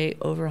single day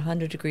over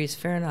 100 degrees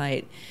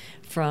Fahrenheit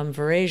from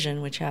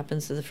veraison, which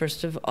happens to the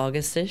 1st of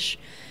August-ish,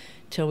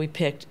 till we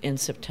picked in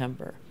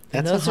September.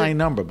 That's a high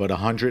number, but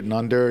 100 and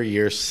under,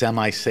 you're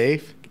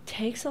semi-safe? It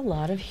takes a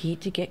lot of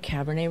heat to get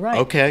Cabernet right.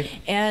 Okay,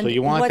 and so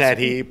you want that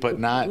heat, but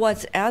not...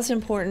 What's as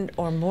important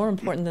or more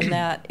important than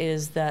that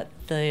is that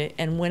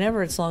and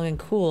whenever it's long and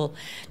cool,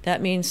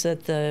 that means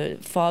that the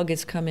fog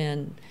has come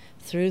in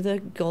through the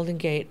Golden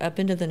Gate up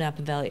into the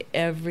Napa Valley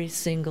every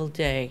single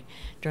day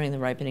during the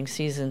ripening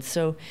season.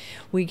 So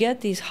we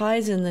get these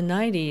highs in the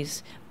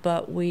 90s,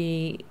 but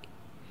we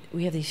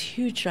have these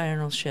huge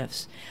diurnal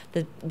shifts.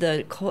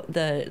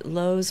 The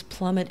lows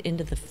plummet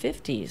into the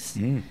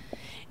 50s.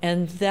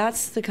 And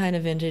that's the kind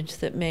of vintage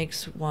that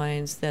makes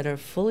wines that are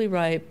fully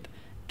ripe,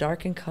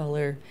 dark in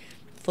color,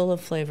 full of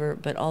flavor,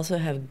 but also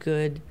have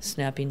good,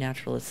 snappy,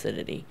 natural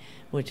acidity,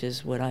 which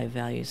is what I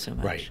value so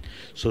much. Right.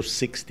 So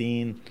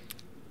 16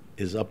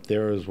 is up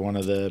there as one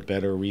of the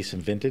better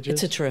recent vintages?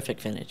 It's a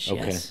terrific vintage,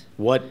 okay. Yes.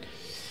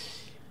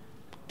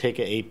 Take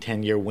a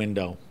 8-10 year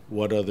window.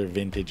 What other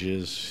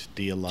vintages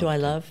do you love? Do I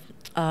love?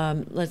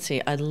 Let's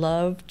see. I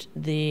loved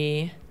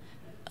the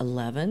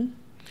 11.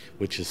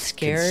 Which is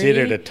scary,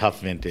 considered a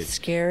tough vintage.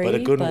 Scary, but a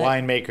good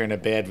winemaker in a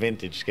bad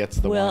vintage gets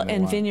the well, wine. Well,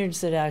 and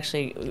vineyards that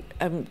actually,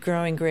 I'm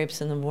growing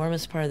grapes in the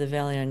warmest part of the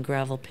valley on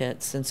gravel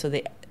pits, and so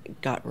they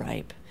got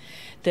ripe.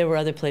 There were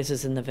other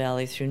places in the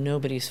valley through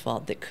nobody's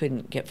fault that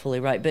couldn't get fully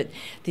ripe. But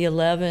the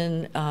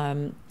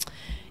 11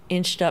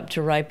 inched up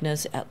to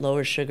ripeness at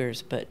lower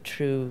sugars, but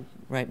true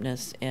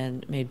ripeness,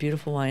 and made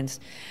beautiful wines.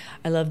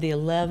 I love the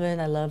 11.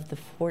 I love the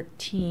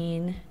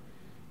 14,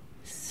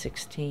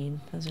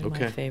 16. Those are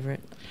my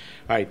favorite.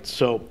 All right,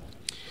 so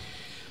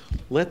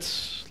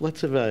let's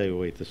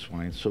evaluate this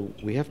wine. So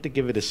we have to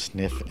give it a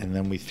sniff, and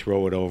then we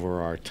throw it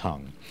over our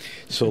tongue.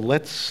 So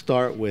let's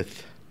start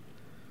with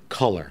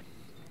color.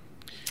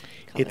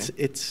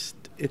 It's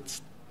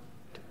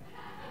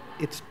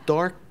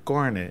dark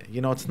garnet.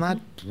 You know, it's not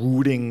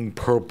brooding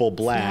purple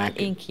black. It's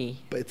not inky.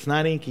 But it's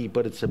not inky,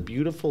 but it's a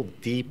beautiful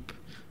deep.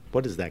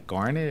 What is that?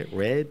 Garnet,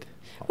 red?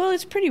 Well,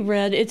 it's pretty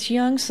red. It's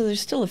young, so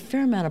there's still a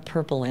fair amount of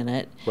purple in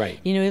it. Right.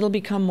 You know, it'll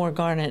become more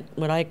garnet,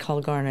 what I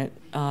call garnet,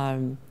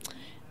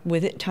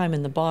 with time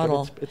in the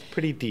bottle. But it's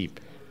pretty deep.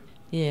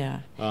 Yeah.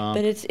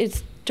 But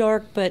it's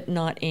dark but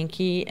not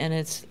inky, and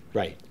it's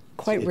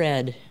quite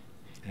red.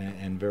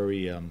 And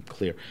very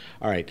clear.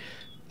 All right.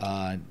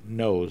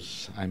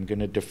 Nose. I'm going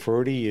to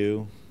defer to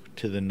you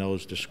to the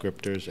nose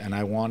descriptors, and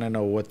I want to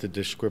know what the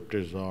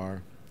descriptors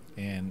are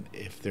and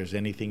if there's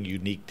anything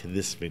unique to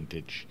this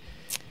vintage.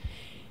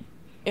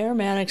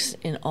 Aromatics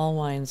in all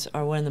wines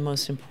are one of the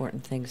most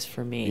important things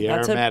for me. The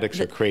aromatics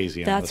are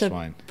crazy on this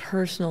wine. That's a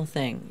personal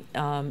thing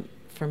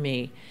for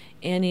me.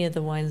 Any of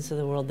the wines of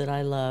the world that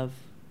I love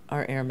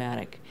are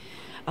aromatic.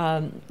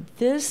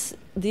 These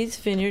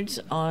vineyards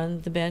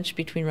on the bench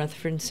between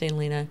Rutherford and St.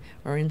 Helena,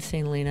 or in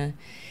St. Helena,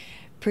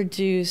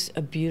 produce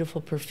a beautiful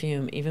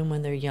perfume even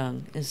when they're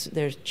young.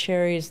 There's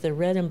cherries, the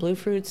red and blue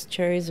fruits,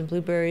 cherries and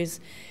blueberries,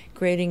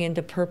 grading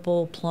into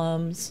purple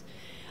plums.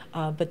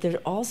 But there's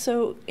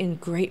also, in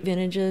great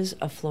vintages,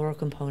 a floral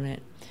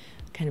component,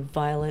 kind of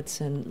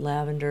violets and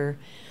lavender,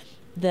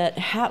 that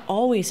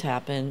always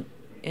happen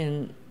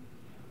in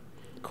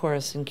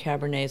Corison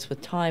Cabernets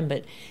with time,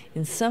 but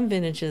in some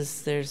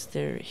vintages there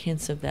are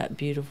hints of that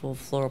beautiful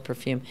floral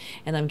perfume,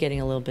 and I'm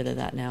getting a little bit of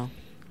that now.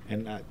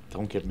 And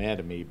don't get mad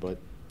at me, but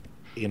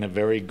in a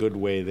very good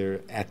way,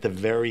 there at the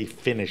very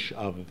finish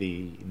of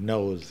the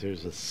nose,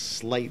 there's a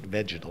slight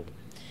vegetal.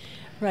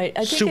 Right.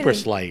 I think super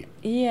slight.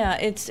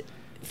 Yeah,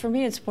 for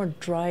me, it's more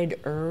dried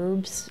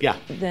herbs. Yeah.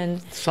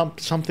 Than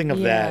something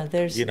of that.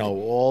 There's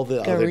all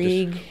the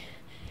garrigue,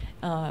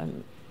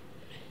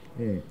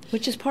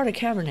 which is part of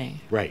Cabernet.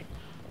 Right.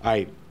 All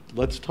right.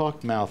 Let's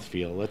talk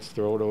mouthfeel. Let's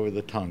throw it over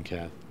the tongue,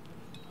 Kath.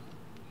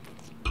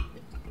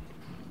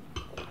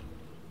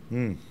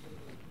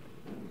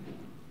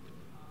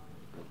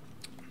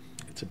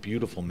 It's a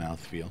beautiful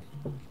mouthfeel.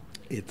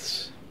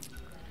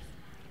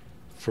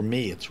 For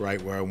me, it's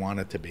right where I want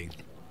it to be.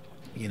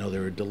 You know,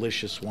 there are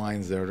delicious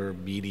wines that are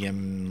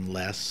medium,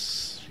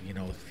 less,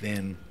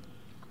 thin.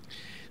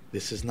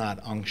 This is not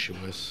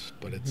unctuous,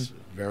 but it's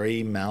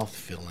very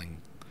mouth-filling.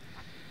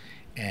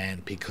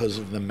 And because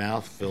of the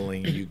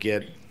mouth-filling, you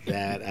get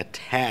that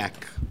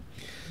attack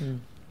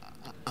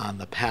on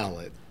the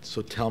palate.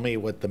 So tell me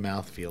what the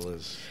mouthfeel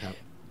is.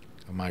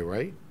 Am I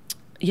right?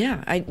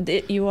 Yeah,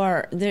 you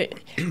are.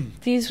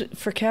 These,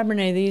 for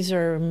Cabernet, these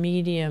are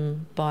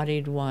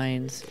medium-bodied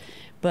wines,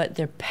 but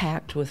they're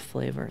packed with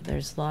flavor.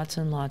 There's lots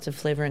and lots of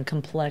flavor and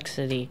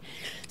complexity.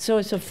 So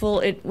it's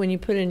when you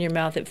put it in your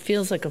mouth, it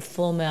feels like a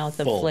full mouth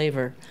of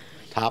flavor.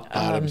 Top,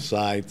 bottom,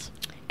 sides.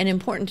 And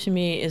important to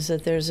me is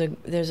that there's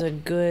a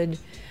good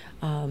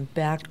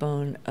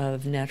backbone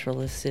of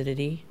natural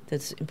acidity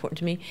that's important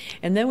to me.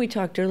 And then we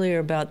talked earlier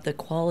about the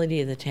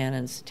quality of the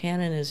tannins.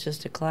 Tannin is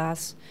just a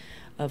class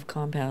of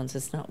compounds.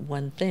 It's not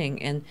one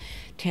thing. And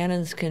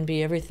tannins can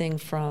be everything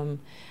from,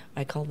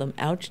 I call them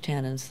ouch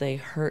tannins. They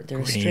hurt. They're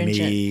astringent.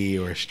 Grainy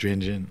or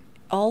astringent.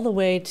 All the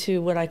way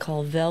to what I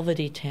call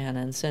velvety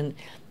tannins. And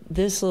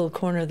this little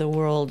corner of the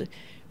world,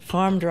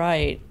 farmed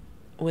right,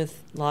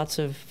 with lots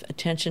of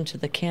attention to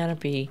the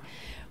canopy,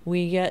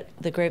 we get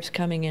the grapes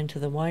coming into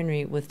the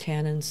winery with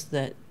tannins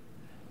that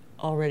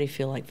already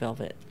feel like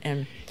velvet.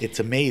 And it's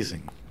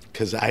amazing,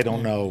 because I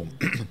don't know,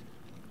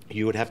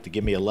 you would have to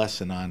give me a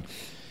lesson on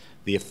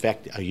the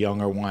effect a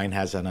younger wine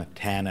has on a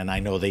tannin. I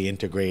know they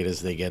integrate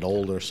as they get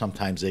older.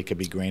 Sometimes they could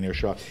be grainy or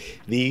sharp.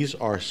 These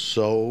are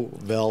so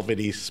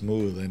velvety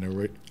smooth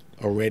and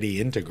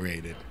already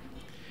integrated.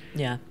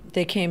 Yeah,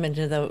 they came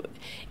into the.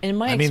 In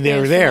my I mean,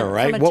 they're there,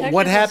 right? What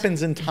technical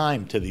happens in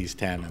time to these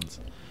tannins?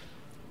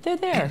 They're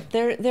there.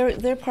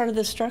 They're part of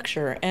the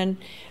structure, and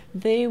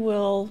they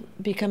will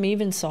become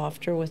even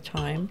softer with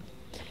time.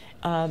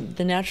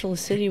 The natural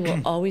acidity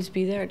will always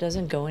be there. It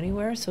doesn't go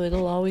anywhere, so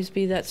it'll always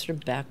be that sort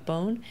of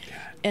backbone.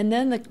 And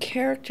then the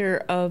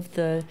character of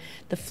the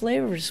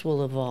flavors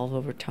will evolve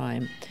over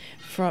time.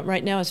 From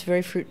right now, it's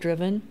very fruit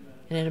driven.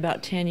 And in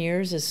about 10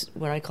 years is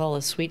what I call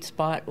a sweet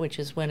spot, which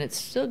is when it's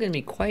still going to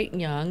be quite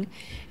young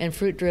and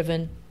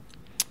fruit-driven.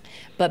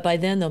 But by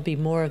then, there'll be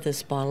more of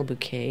this bottle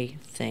bouquet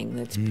thing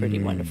that's pretty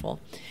wonderful.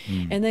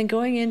 And then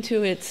going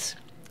into its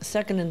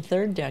second and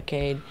third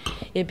decade,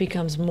 it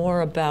becomes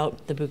more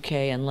about the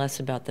bouquet and less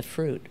about the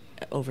fruit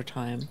over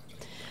time.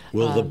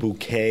 Will the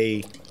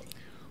bouquet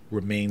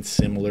remain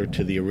similar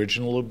to the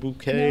original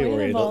bouquet, No,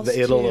 or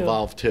it'll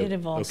evolve too? It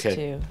evolves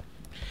too.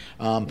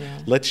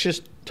 Let's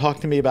just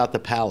talk to me about the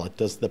palate.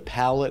 Does the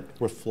palate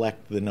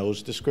reflect the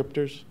nose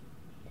descriptors?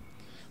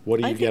 What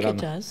do you get on?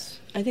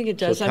 I think it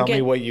does. So tell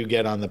me what you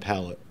get on the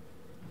palate.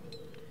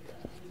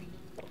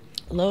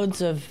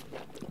 Loads of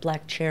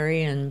black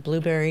cherry and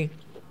blueberry,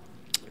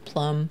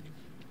 plum.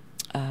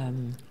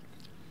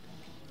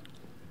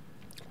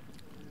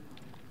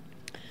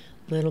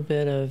 Little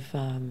bit of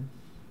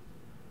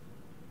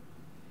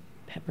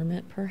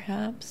peppermint,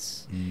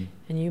 perhaps.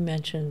 And you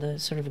mentioned the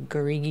sort of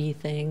garrigue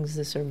things,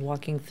 the sort of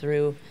walking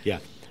through. Yeah,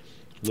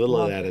 a little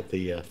of that at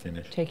the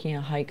finish. Taking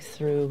a hike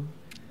through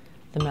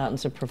the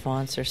mountains of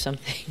Provence or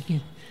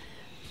something.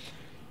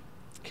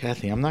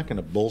 Cathy, I'm not going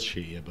to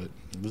bullshit you, but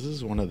this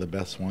is one of the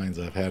best wines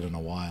I've had in a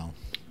while.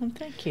 Well,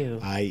 thank you.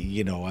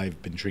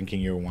 I've been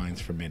drinking your wines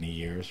for many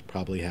years.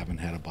 Probably haven't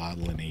had a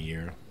bottle in a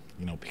year.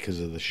 Because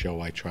of the show,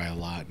 I try a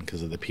lot, and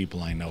because of the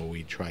people I know,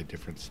 we try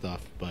different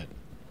stuff. But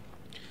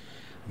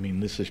I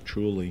mean, this is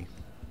truly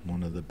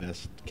one of the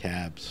best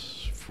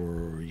cabs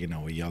for,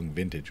 a young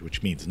vintage,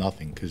 which means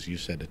nothing because you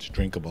said it's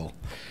drinkable,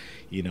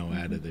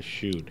 out of the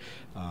chute.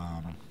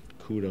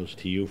 Kudos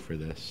to you for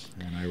this,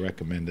 and I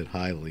recommend it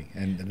highly.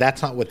 And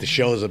that's not what the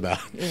show's about.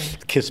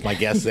 Kiss my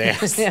guest's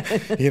ass.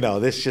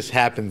 This just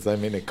happens. I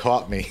mean, it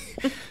caught me.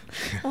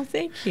 Well,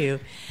 thank you.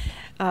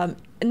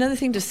 Another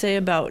thing to say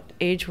about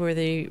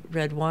age-worthy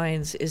red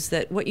wines is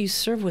that what you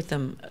serve with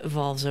them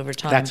evolves over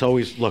time. That's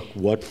always, look,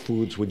 what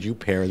foods would you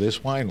pair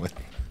this wine with?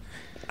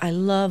 I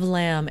love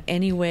lamb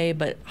anyway,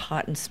 but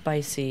hot and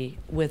spicy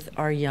with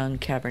our young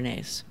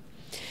Cabernets.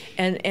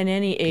 And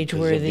any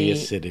age-worthy the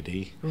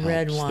acidity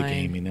red helps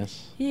wine, the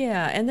gaminess.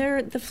 Yeah, and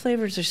the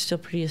flavors are still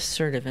pretty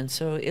assertive, and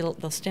so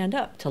they'll stand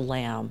up to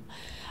lamb.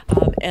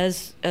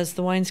 As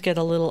the wines get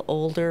a little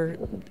older,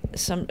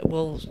 some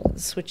will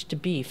switch to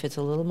beef. It's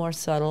a little more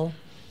subtle.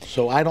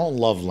 So I don't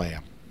love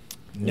lamb.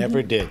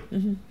 Never did.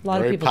 A lot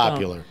Very of people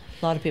popular. don't.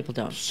 A lot of people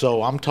don't.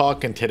 So I'm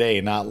talking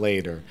today, not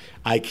later.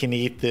 I can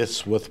eat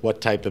this with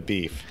what type of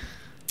beef?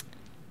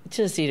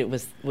 Just eat it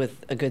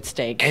with a good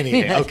steak.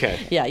 Anything, okay.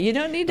 Yeah, you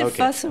don't need to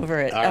fuss over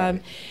it. All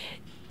right.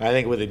 I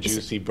think with a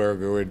juicy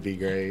burger would be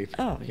great.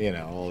 Oh,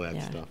 all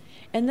that stuff.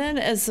 And then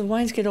as the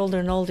wines get older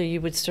and older,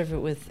 you would serve it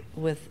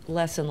with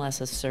less and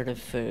less assertive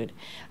food.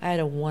 I had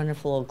a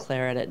wonderful old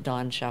claret at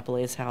Don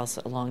Chapelet's house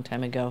a long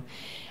time ago.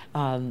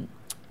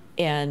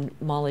 And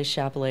Molly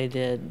Chapelet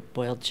did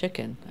boiled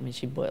chicken. I mean,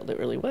 she boiled it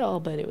really well,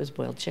 but it was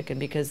boiled chicken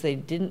because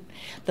the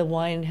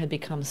wine had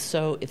become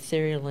so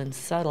ethereal and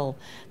subtle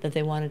that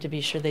they wanted to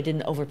be sure they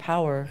didn't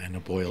overpower it. And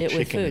a boiled with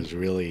chicken food. is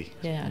really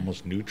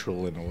almost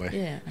neutral in a way.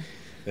 Yeah.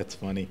 That's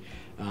funny.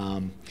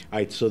 All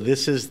right, so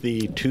this is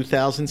the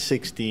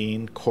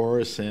 2016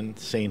 Corison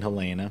St.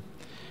 Helena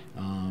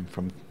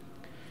from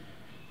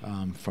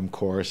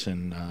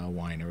Corison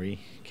Winery.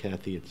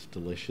 Cathy, it's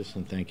delicious,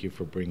 and thank you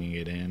for bringing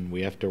it in.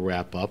 We have to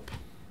wrap up.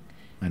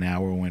 An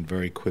hour went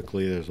very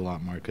quickly. There's a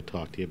lot more I could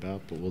talk to you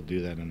about, but we'll do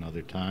that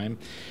another time.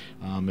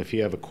 If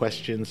you have a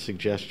question,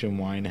 suggestion,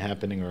 wine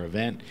happening, or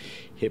event,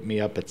 hit me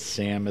up at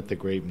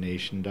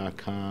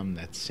sam@thegrapenation.com.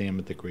 That's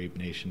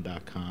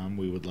sam@thegrapenation.com.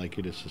 We would like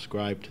you to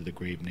subscribe to the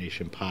Grape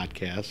Nation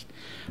podcast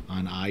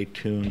on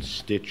iTunes,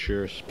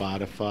 Stitcher,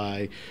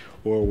 Spotify,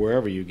 or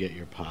wherever you get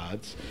your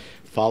pods.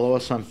 Follow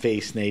us on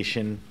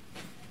Facebook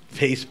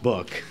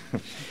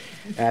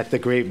at The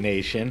Grape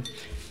Nation.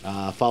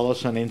 Follow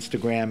us on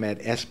Instagram at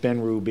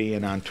SBenRuby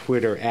and on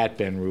Twitter at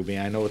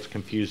BenRuby. I know it's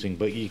confusing,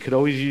 but you could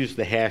always use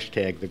the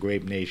hashtag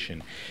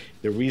 #TheGrapeNation.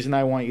 The reason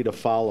I want you to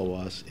follow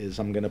us is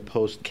I'm going to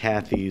post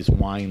Cathy's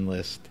wine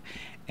list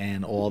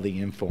and all the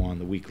info on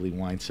the weekly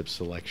wine sip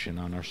selection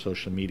on our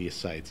social media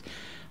sites.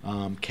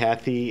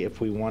 Cathy, if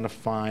we want to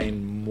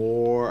find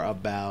more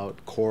about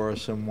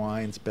Corison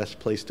wines, best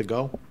place to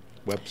go?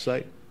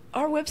 Website?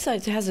 Our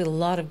website has a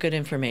lot of good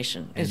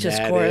information. It's And just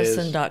that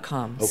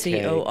Corison.com. is-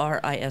 okay.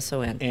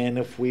 Corison. And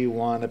if we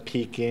want to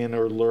peek in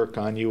or lurk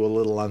on you a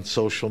little on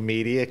social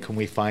media, can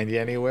we find you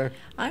anywhere?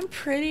 I'm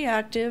pretty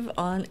active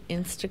on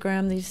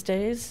Instagram these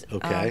days.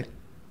 Okay.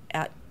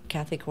 At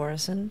Cathy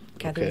Corison.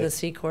 Cathy Okay. with a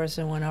C,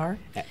 Corison, 1R.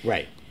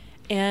 Right.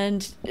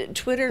 And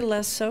Twitter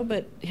less so,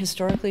 but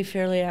historically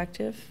fairly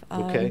active.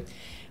 Okay.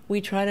 We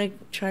try to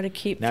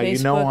keep Now, Facebook.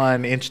 you know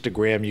on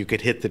Instagram you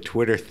could hit the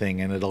Twitter thing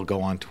and it'll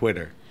go on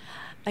Twitter.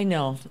 I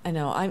know.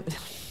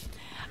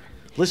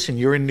 Listen,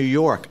 you're in New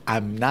York.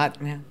 I'm not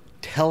Yeah.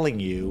 telling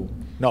you.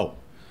 No,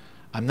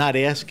 I'm not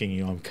asking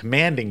you. I'm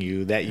commanding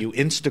you that you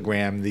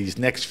Instagram these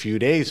next few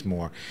days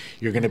more.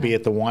 You're going to be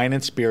at the Wine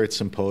and Spirits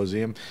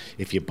Symposium.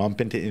 If you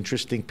bump into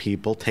interesting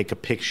people, take a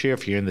picture.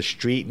 If you're in the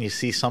street and you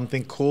see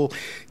something cool,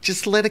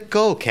 just let it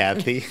go,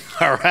 Cathy.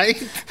 All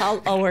right?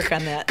 I'll work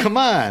on that. Come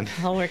on.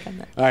 I'll work on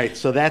that. All right,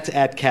 so that's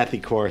at Cathy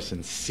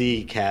Corison.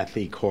 C,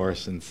 Cathy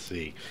Corison,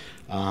 C.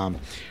 All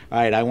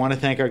right, I want to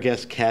thank our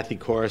guest, Cathy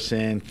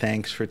Corison.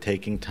 Thanks for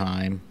taking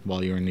time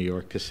while you're in New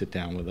York to sit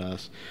down with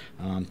us.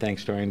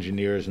 Thanks to our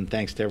engineers, and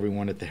thanks to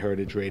everyone at the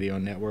Heritage Radio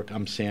Network.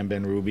 I'm Sam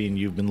Ben-Ruby, and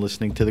you've been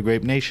listening to The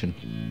Grape Nation.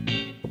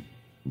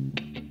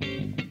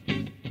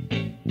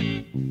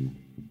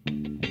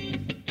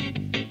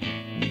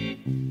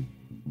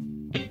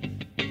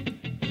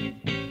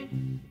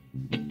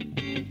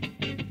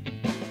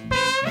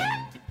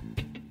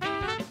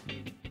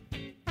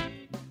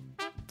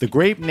 The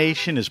Grape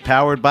Nation is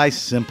powered by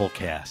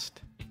Simplecast.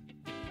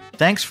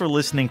 Thanks for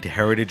listening to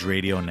Heritage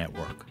Radio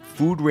Network,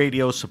 food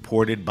radio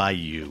supported by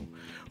you.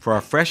 For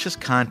our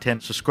freshest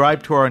content,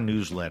 subscribe to our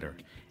newsletter.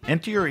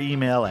 Enter your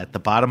email at the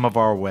bottom of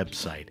our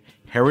website,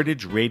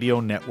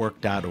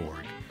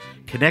 heritageradionetwork.org.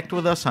 Connect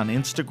with us on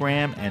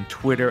Instagram and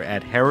Twitter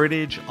at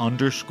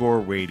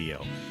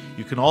heritage_radio.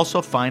 You can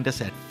also find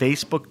us at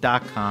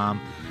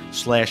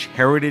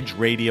facebook.com/Heritage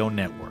Radio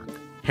Network.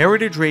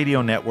 Heritage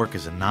Radio Network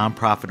is a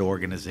nonprofit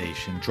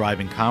organization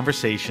driving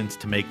conversations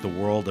to make the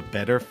world a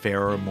better,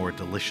 fairer, more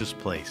delicious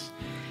place.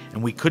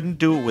 And we couldn't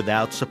do it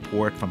without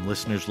support from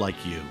listeners like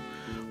you.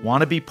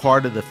 Want to be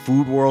part of the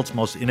food world's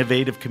most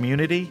innovative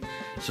community?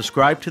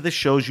 Subscribe to the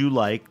shows you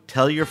like,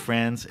 tell your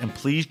friends, and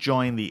please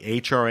join the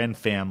HRN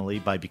family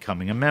by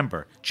becoming a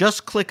member.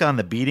 Just click on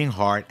the beating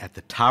heart at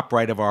the top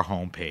right of our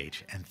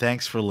homepage. And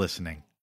thanks for listening.